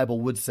love the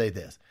Bible would say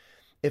this.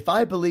 If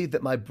I believe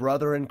that my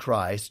brother in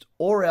Christ,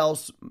 or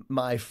else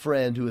my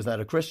friend who is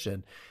not a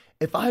Christian,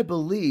 if I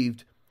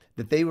believed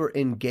that they were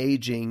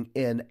engaging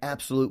in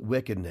absolute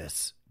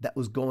wickedness that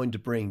was going to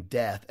bring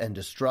death and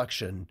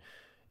destruction,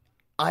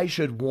 I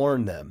should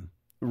warn them.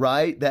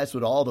 Right? That's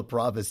what all the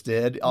prophets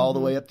did, all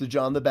the way up to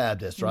John the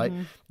Baptist, right?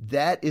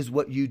 That is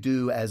what you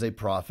do as a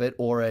prophet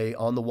or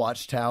on the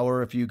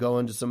watchtower if you go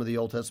into some of the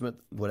Old Testament,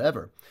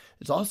 whatever.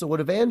 It's also what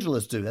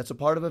evangelists do. That's a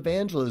part of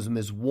evangelism,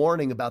 is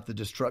warning about the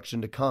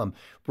destruction to come.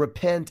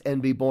 Repent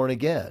and be born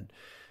again.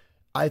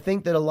 I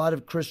think that a lot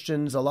of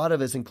Christians, a lot of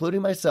us,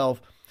 including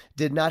myself,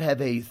 did not have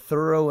a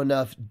thorough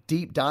enough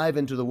deep dive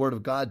into the Word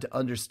of God to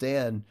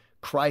understand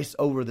Christ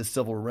over the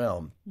civil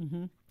realm.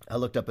 I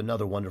looked up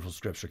another wonderful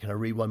scripture. Can I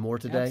read one more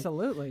today?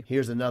 Absolutely.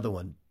 Here's another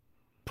one.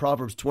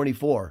 Proverbs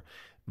 24,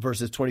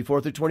 verses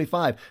 24 through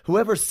 25.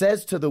 Whoever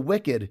says to the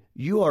wicked,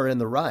 you are in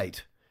the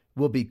right,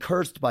 will be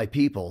cursed by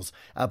peoples,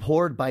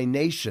 abhorred by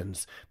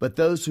nations. But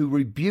those who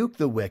rebuke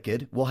the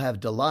wicked will have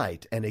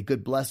delight, and a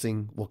good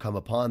blessing will come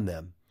upon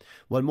them.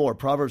 One more,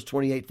 Proverbs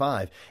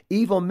 28:5.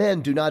 Evil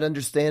men do not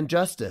understand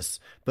justice,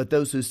 but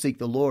those who seek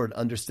the Lord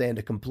understand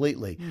it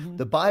completely.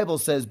 The Bible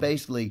says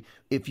basically,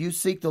 if you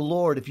seek the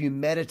Lord, if you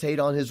meditate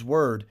on His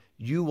Word,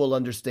 you will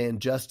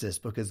understand justice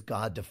because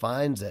God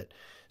defines it.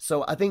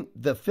 So I think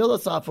the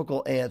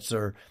philosophical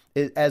answer,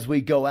 as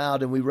we go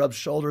out and we rub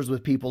shoulders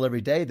with people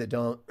every day that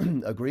don't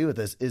agree with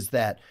us, is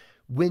that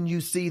when you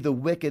see the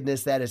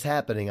wickedness that is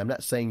happening, I'm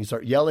not saying you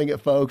start yelling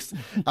at folks.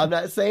 I'm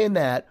not saying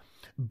that,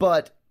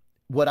 but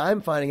what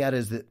I'm finding out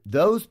is that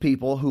those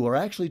people who are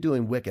actually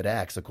doing wicked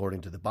acts,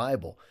 according to the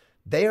Bible,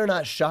 they are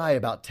not shy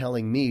about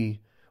telling me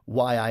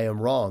why I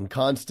am wrong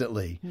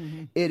constantly.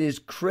 It is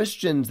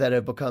Christians that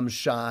have become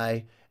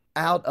shy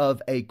out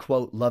of a,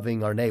 quote,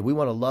 loving our neighbor. We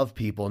want to love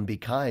people and be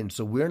kind,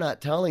 so we're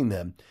not telling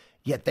them.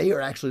 Yet they are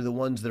actually the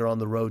ones that are on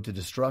the road to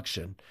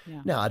destruction.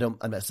 Now,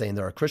 I'm not saying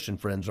there are Christian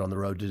friends who are on the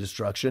road to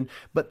destruction,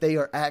 but they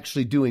are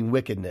actually doing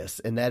wickedness,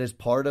 and that is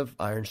part of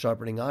iron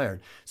sharpening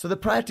iron. So the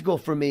practical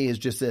for me is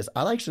just this.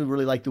 I actually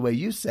really like the way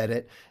you said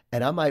it,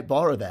 and I might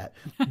borrow that.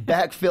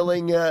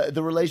 Backfilling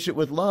the relationship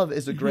with love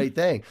is a great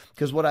thing,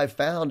 because what I've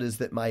found is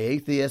that my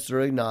atheist or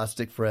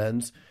agnostic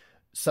friends,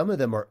 some of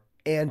them are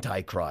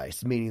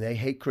anti-Christ, meaning they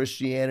hate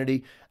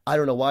Christianity. I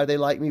don't know why they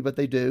like me, but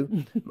they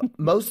do.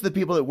 Most of the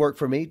people that work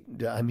for me,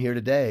 I'm here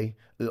today,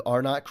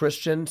 are not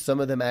Christian. Some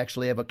of them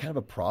actually have a kind of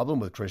a problem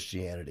with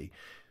Christianity.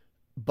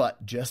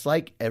 But just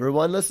like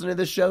everyone listening to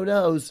this show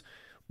knows,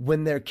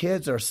 when their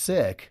kids are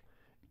sick,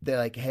 they're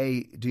like,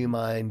 hey, do you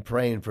mind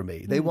praying for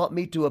me? They want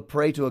me to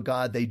pray to a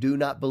God they do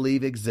not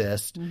believe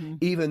exists,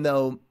 even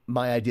though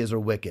my ideas are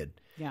wicked.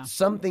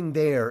 Something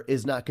there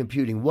is not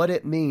computing. What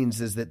it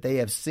means is that they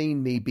have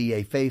seen me be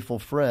a faithful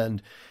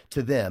friend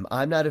to them.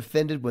 I'm not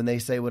offended when they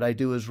say what I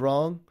do is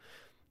wrong.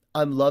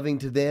 I'm loving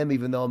to them,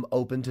 even though I'm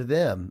open to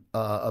them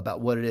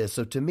about what it is.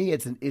 So to me,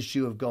 it's an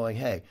issue of going,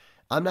 hey,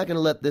 I'm not going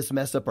to let this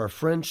mess up our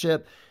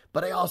friendship,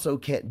 but I also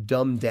can't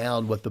dumb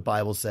down what the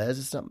Bible says.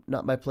 It's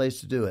not my place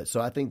to do it. So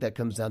I think that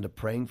comes down to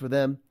praying for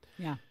them.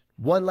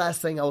 One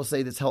last thing I will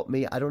say that's helped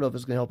me. I don't know if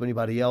it's going to help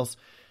anybody else.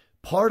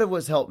 Part of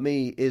what's helped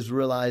me is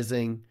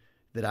realizing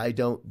that I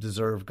don't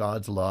deserve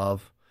God's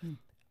love.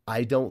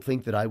 I don't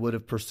think that I would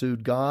have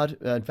pursued God.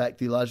 In fact,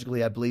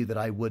 theologically, I believe that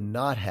I would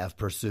not have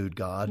pursued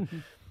God.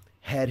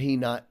 had he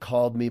not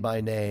called me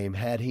by name,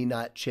 had he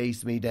not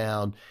chased me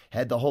down,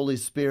 had the Holy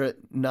Spirit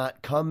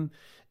not come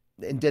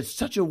and did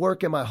such a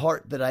work in my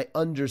heart that I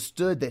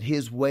understood that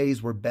his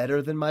ways were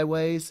better than my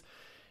ways.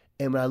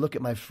 And when I look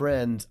at my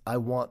friends, I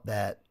want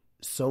that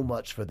so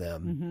much for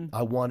them.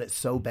 I want it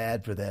so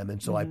bad for them.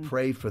 And so I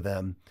pray for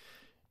them.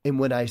 And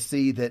when I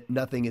see that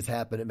nothing has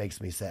happened, it makes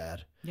me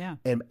sad. Yeah.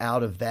 And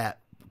out of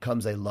that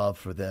comes a love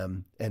for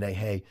them and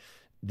hey,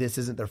 this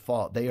isn't their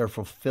fault. They are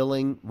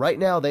fulfilling, right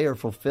now, they are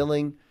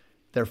fulfilling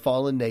their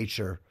fallen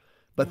nature.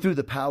 But through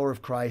the power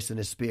of Christ and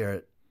his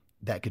Spirit,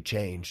 that could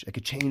change. It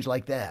could change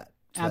like that.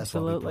 So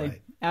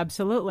Absolutely.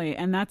 Absolutely.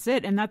 And that's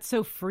it. And that's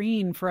so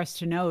freeing for us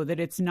to know that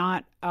it's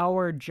not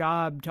our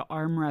job to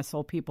arm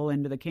wrestle people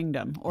into the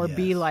kingdom or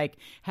be like,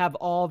 have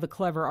all the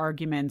clever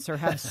arguments or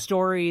have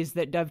stories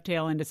that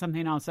dovetail into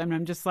something else. I mean,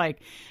 I'm just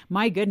like,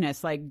 my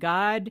goodness, like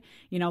God,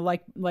 you know,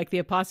 like the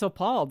Apostle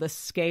Paul, the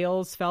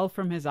scales fell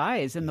from his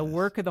eyes and the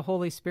work of the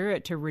Holy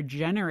Spirit to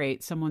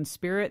regenerate someone's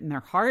spirit and their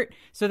heart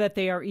so that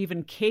they are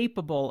even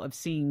capable of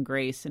seeing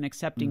grace and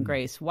accepting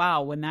grace.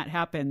 Wow. When that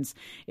happens,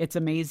 it's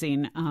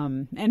amazing.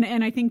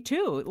 And I think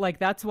too, like,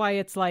 that's why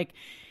it's like,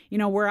 you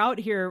know, we're out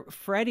here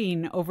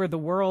fretting over the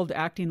world,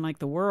 acting like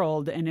the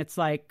world. And it's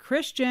like,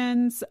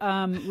 Christians,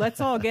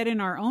 let's all get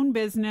in our own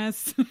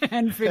business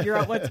and figure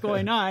out what's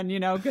going on, you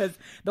know, because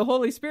the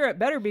Holy Spirit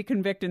better be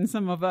convicting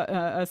some of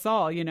us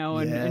all, you know,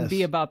 and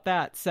be about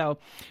that. So,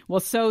 well,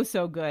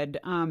 so good.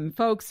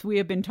 Folks, we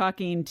have been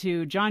talking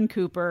to John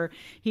Cooper.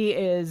 He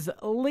is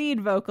lead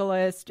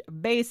vocalist,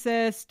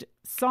 bassist,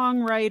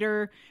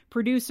 songwriter,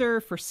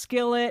 producer for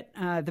Skillet,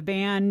 the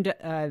band.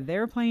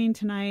 They're playing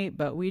tonight,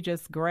 but we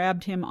just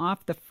grabbed him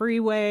off the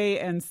freeway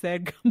and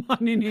said, come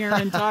on in here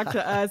and talk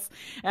to us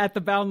at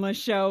the Boundless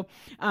Show.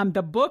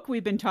 The book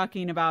we've been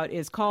talking about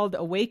is called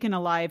Awake and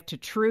Alive to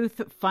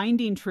Truth,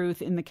 Finding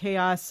Truth in the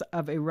Chaos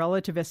of a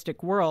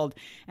Relativistic World.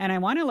 And I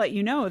want to let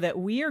you know that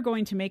we are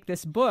going to make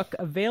this book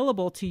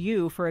available to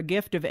you for a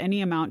gift of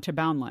any amount to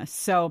Boundless.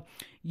 So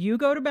you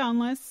go to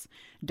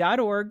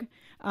boundless.org.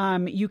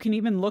 You can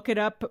even look it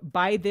up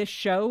by this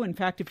show. In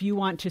fact, if you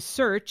want to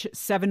search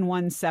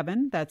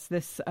 717, that's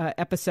this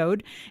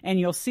episode, and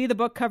you'll see the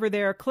book cover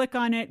there. Click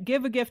on it,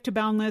 give a gift to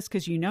Boundless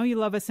because you know you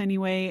love us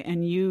anyway,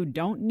 and you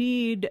don't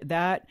need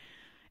that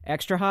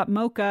extra hot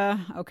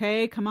mocha.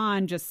 Okay, come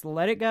on, just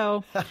let it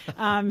go.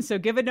 So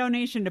give a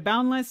donation to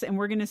Boundless, and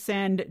we're going to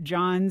send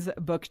John's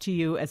book to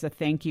you as a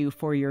thank you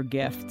for your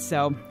gift.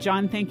 So,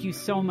 John, thank you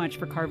so much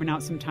for carving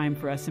out some time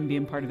for us and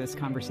being part of this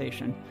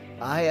conversation.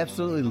 I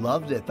absolutely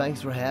loved it.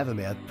 Thanks for having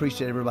me. I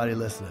appreciate everybody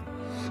listening.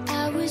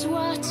 I was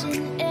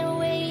watching and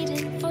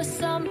waiting for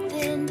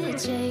something to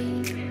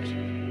change.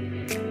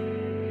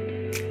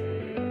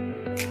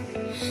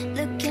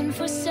 Looking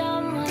for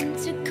someone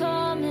to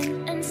come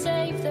in and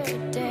save the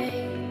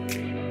day.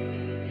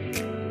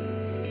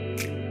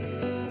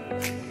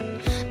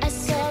 I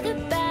saw the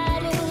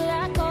battle,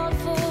 I called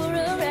for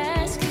a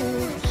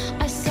rescue.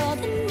 I saw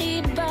the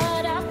need,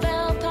 but I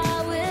felt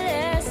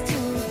powerless to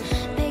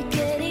make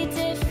any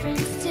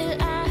difference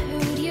till I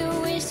heard you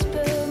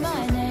whisper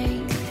my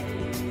name.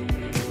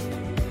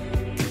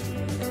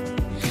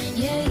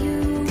 Yeah,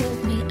 you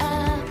woke me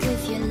up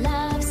with your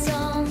love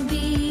song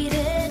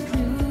beating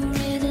new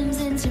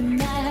rhythms into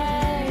my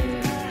heart,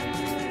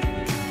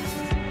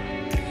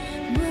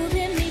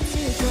 moving me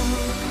to go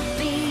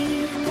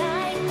be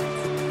light,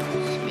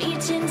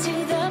 reach into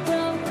the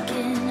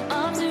broken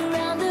arms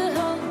around the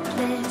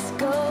hopeless,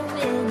 go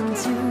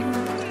into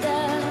the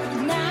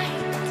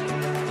night,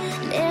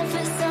 live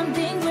for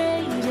something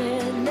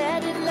greater,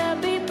 let it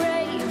love be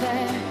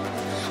braver.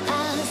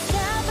 I'll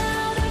step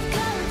out of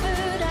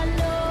comfort, I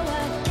know I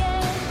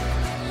can.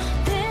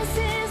 This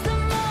is the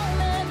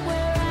moment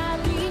where I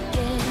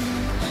begin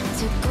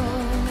to go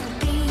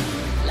be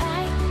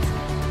light,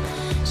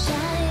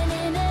 shining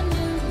in a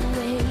new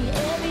way.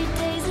 Every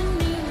day's a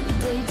new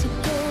day to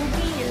go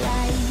be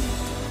light.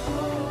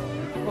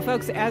 Well,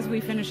 folks, as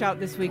we finish out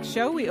this week's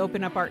show, we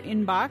open up our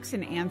inbox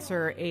and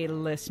answer a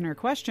listener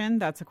question.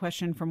 That's a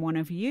question from one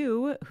of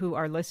you who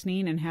are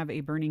listening and have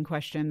a burning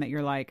question that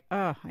you're like,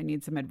 oh, I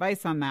need some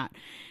advice on that.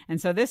 And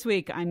so this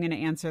week, I'm going to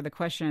answer the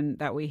question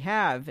that we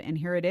have, and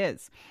here it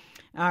is.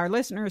 Our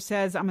listener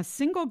says, I'm a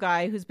single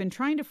guy who's been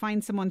trying to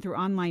find someone through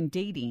online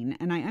dating,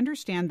 and I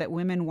understand that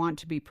women want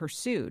to be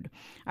pursued.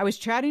 I was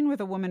chatting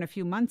with a woman a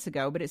few months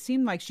ago, but it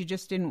seemed like she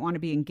just didn't want to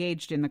be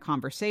engaged in the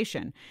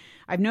conversation.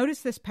 I've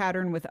noticed this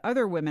pattern with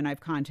other women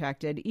I've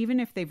contacted, even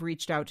if they've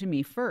reached out to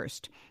me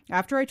first.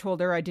 After I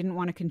told her I didn't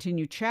want to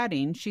continue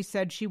chatting, she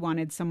said she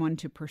wanted someone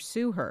to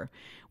pursue her.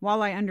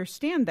 While I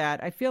understand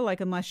that, I feel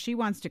like unless she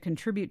wants to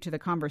contribute to the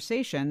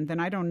conversation, then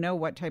I don't know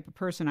what type of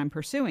person I'm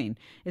pursuing.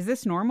 Is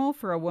this normal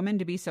for a woman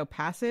to be so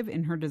passive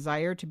in her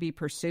desire to be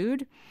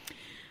pursued?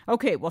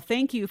 Okay, well,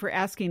 thank you for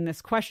asking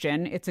this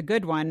question. It's a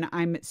good one.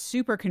 I'm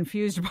super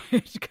confused by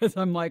it because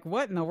I'm like,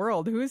 what in the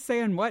world? Who's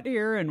saying what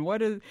here? And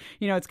what is,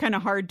 you know, it's kind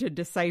of hard to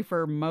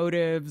decipher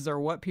motives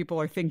or what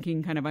people are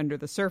thinking kind of under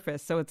the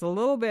surface. So it's a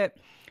little bit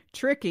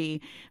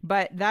tricky.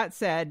 But that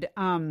said,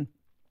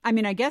 I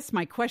mean, I guess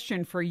my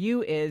question for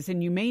you is,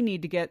 and you may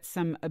need to get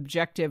some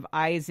objective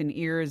eyes and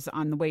ears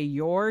on the way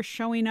you're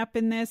showing up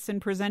in this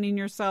and presenting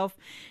yourself,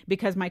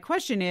 because my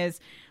question is,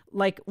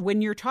 like,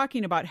 when you're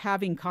talking about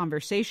having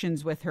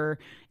conversations with her,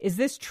 is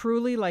this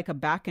truly like a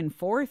back and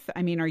forth?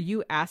 I mean, are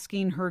you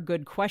asking her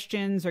good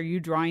questions? Are you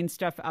drawing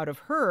stuff out of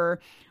her?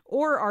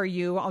 Or are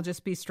you, I'll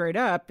just be straight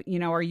up,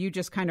 are you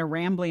just kind of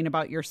rambling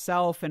about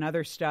yourself and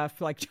other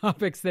stuff, like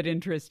topics that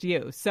interest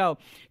you? So,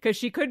 because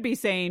she could be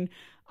saying,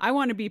 I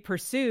want to be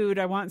pursued.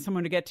 I want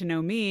someone to get to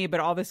know me.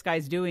 But all this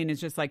guy's doing is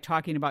just like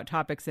talking about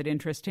topics that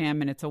interest him.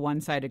 And it's a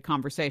one-sided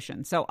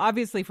conversation. So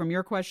obviously from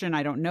your question,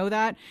 I don't know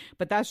that.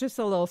 But that's just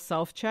a little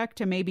self-check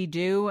to maybe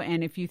do.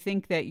 And if you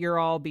think that you're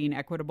all being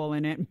equitable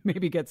in it,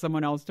 maybe get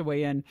someone else to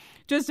weigh in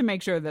just to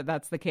make sure that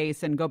that's the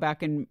case, and go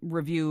back and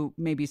review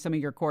maybe some of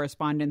your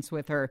correspondence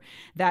with her.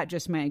 That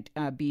just might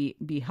be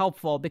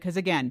helpful, because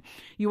again,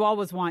 you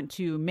always want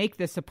to make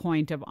this a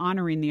point of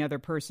honoring the other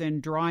person,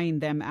 drawing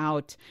them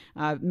out,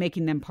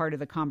 making them part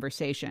of the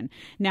conversation.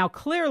 Now,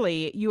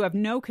 clearly, you have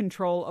no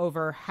control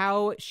over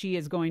how she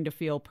is going to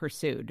feel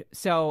pursued.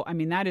 So, I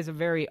mean, that is a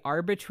very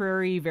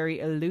arbitrary, very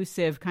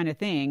elusive kind of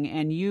thing,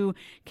 and you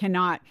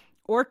cannot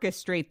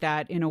orchestrate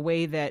that in a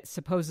way that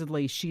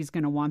supposedly she's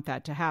going to want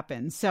that to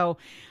happen. So,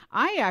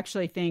 I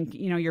actually think,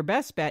 your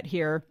best bet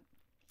here,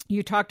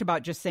 you talked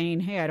about just saying,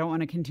 hey, I don't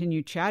want to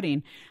continue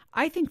chatting.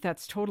 I think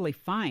that's totally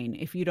fine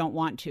if you don't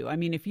want to. I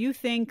mean, if you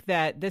think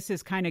that this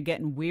is kind of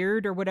getting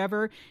weird or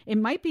whatever, it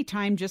might be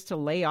time just to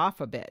lay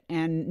off a bit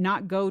and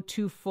not go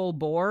too full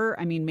bore.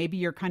 I mean, maybe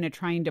you're kind of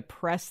trying to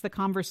press the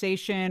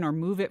conversation or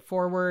move it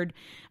forward.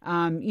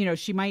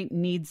 She might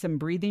need some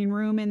breathing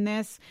room in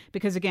this,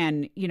 because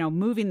again,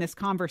 moving this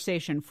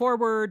conversation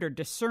forward or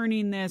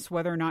discerning this,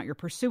 whether or not you're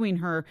pursuing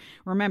her,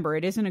 remember,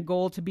 it isn't a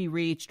goal to be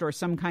reached or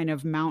some kind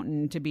of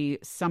mountain to be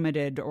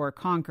summited or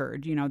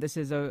conquered. This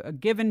is a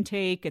give and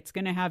take. It's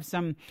going to have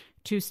some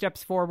 2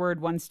 steps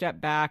forward, 1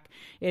 step back.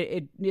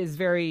 It is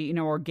very,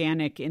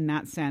 organic in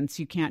that sense.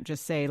 You can't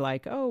just say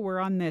like, oh, we're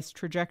on this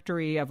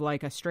trajectory of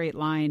like a straight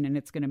line and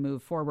it's going to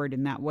move forward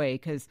in that way,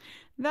 because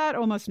that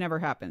almost never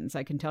happens.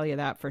 I can tell you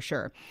that for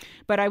sure.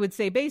 But I would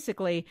say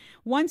basically,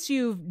 once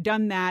you've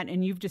done that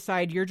and you've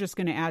decided you're just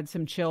going to add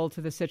some chill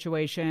to the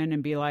situation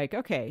and be like,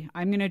 okay,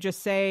 I'm going to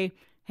just say,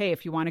 hey,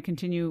 if you want to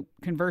continue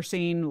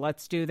conversing,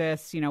 let's do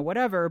this,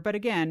 whatever. But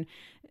again,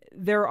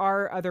 there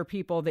are other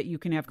people that you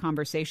can have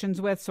conversations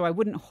with. So I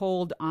wouldn't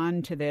hold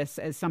on to this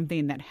as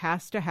something that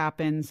has to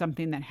happen,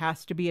 something that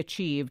has to be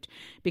achieved,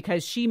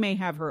 because she may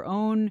have her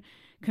own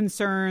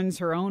concerns,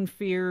 her own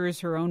fears,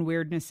 her own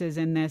weirdnesses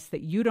in this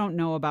that you don't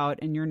know about,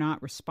 and you're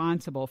not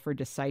responsible for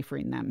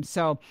deciphering them.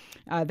 So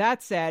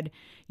that said,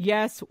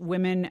 yes,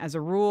 women as a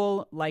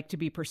rule like to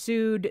be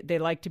pursued. They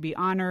like to be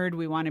honored.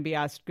 We want to be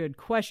asked good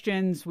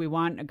questions. We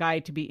want a guy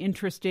to be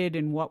interested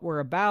in what we're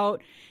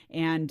about.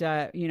 And,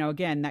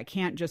 again, that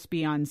can't just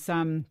be on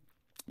some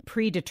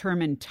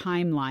predetermined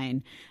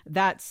timeline.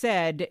 That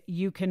said,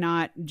 you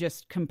cannot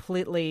just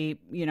completely,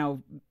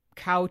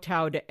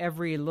 kowtow to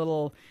every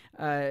little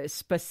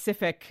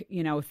specific,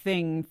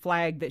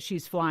 flag that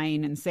she's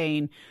flying and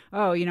saying,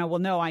 oh, well,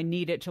 no, I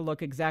need it to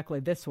look exactly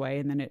this way.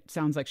 And then it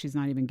sounds like she's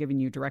not even giving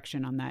you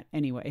direction on that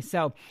anyway.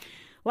 So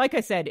like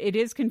I said, it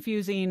is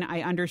confusing.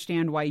 I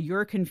understand why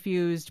you're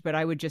confused, but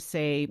I would just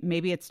say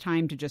maybe it's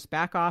time to just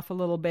back off a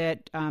little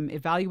bit,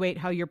 evaluate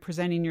how you're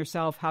presenting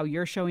yourself, how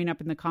you're showing up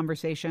in the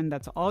conversation.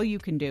 That's all you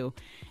can do,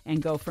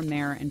 and go from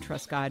there and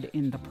trust God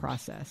in the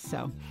process.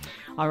 So,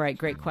 all right,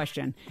 great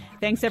question.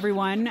 Thanks,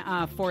 everyone,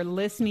 for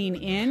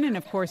listening in. And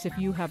of course, if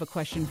you have a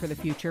question for the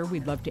future,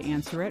 we'd love to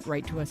answer it.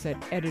 Write to us at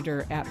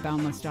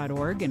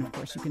editor@boundless.org. And of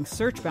course, you can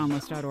search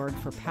boundless.org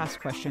for past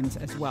questions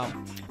as well.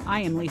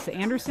 I am Lisa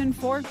Anderson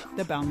for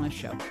The Boundless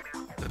Show.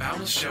 The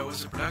Boundless Show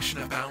is a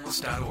production of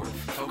boundless.org.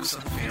 Focus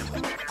on the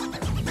family.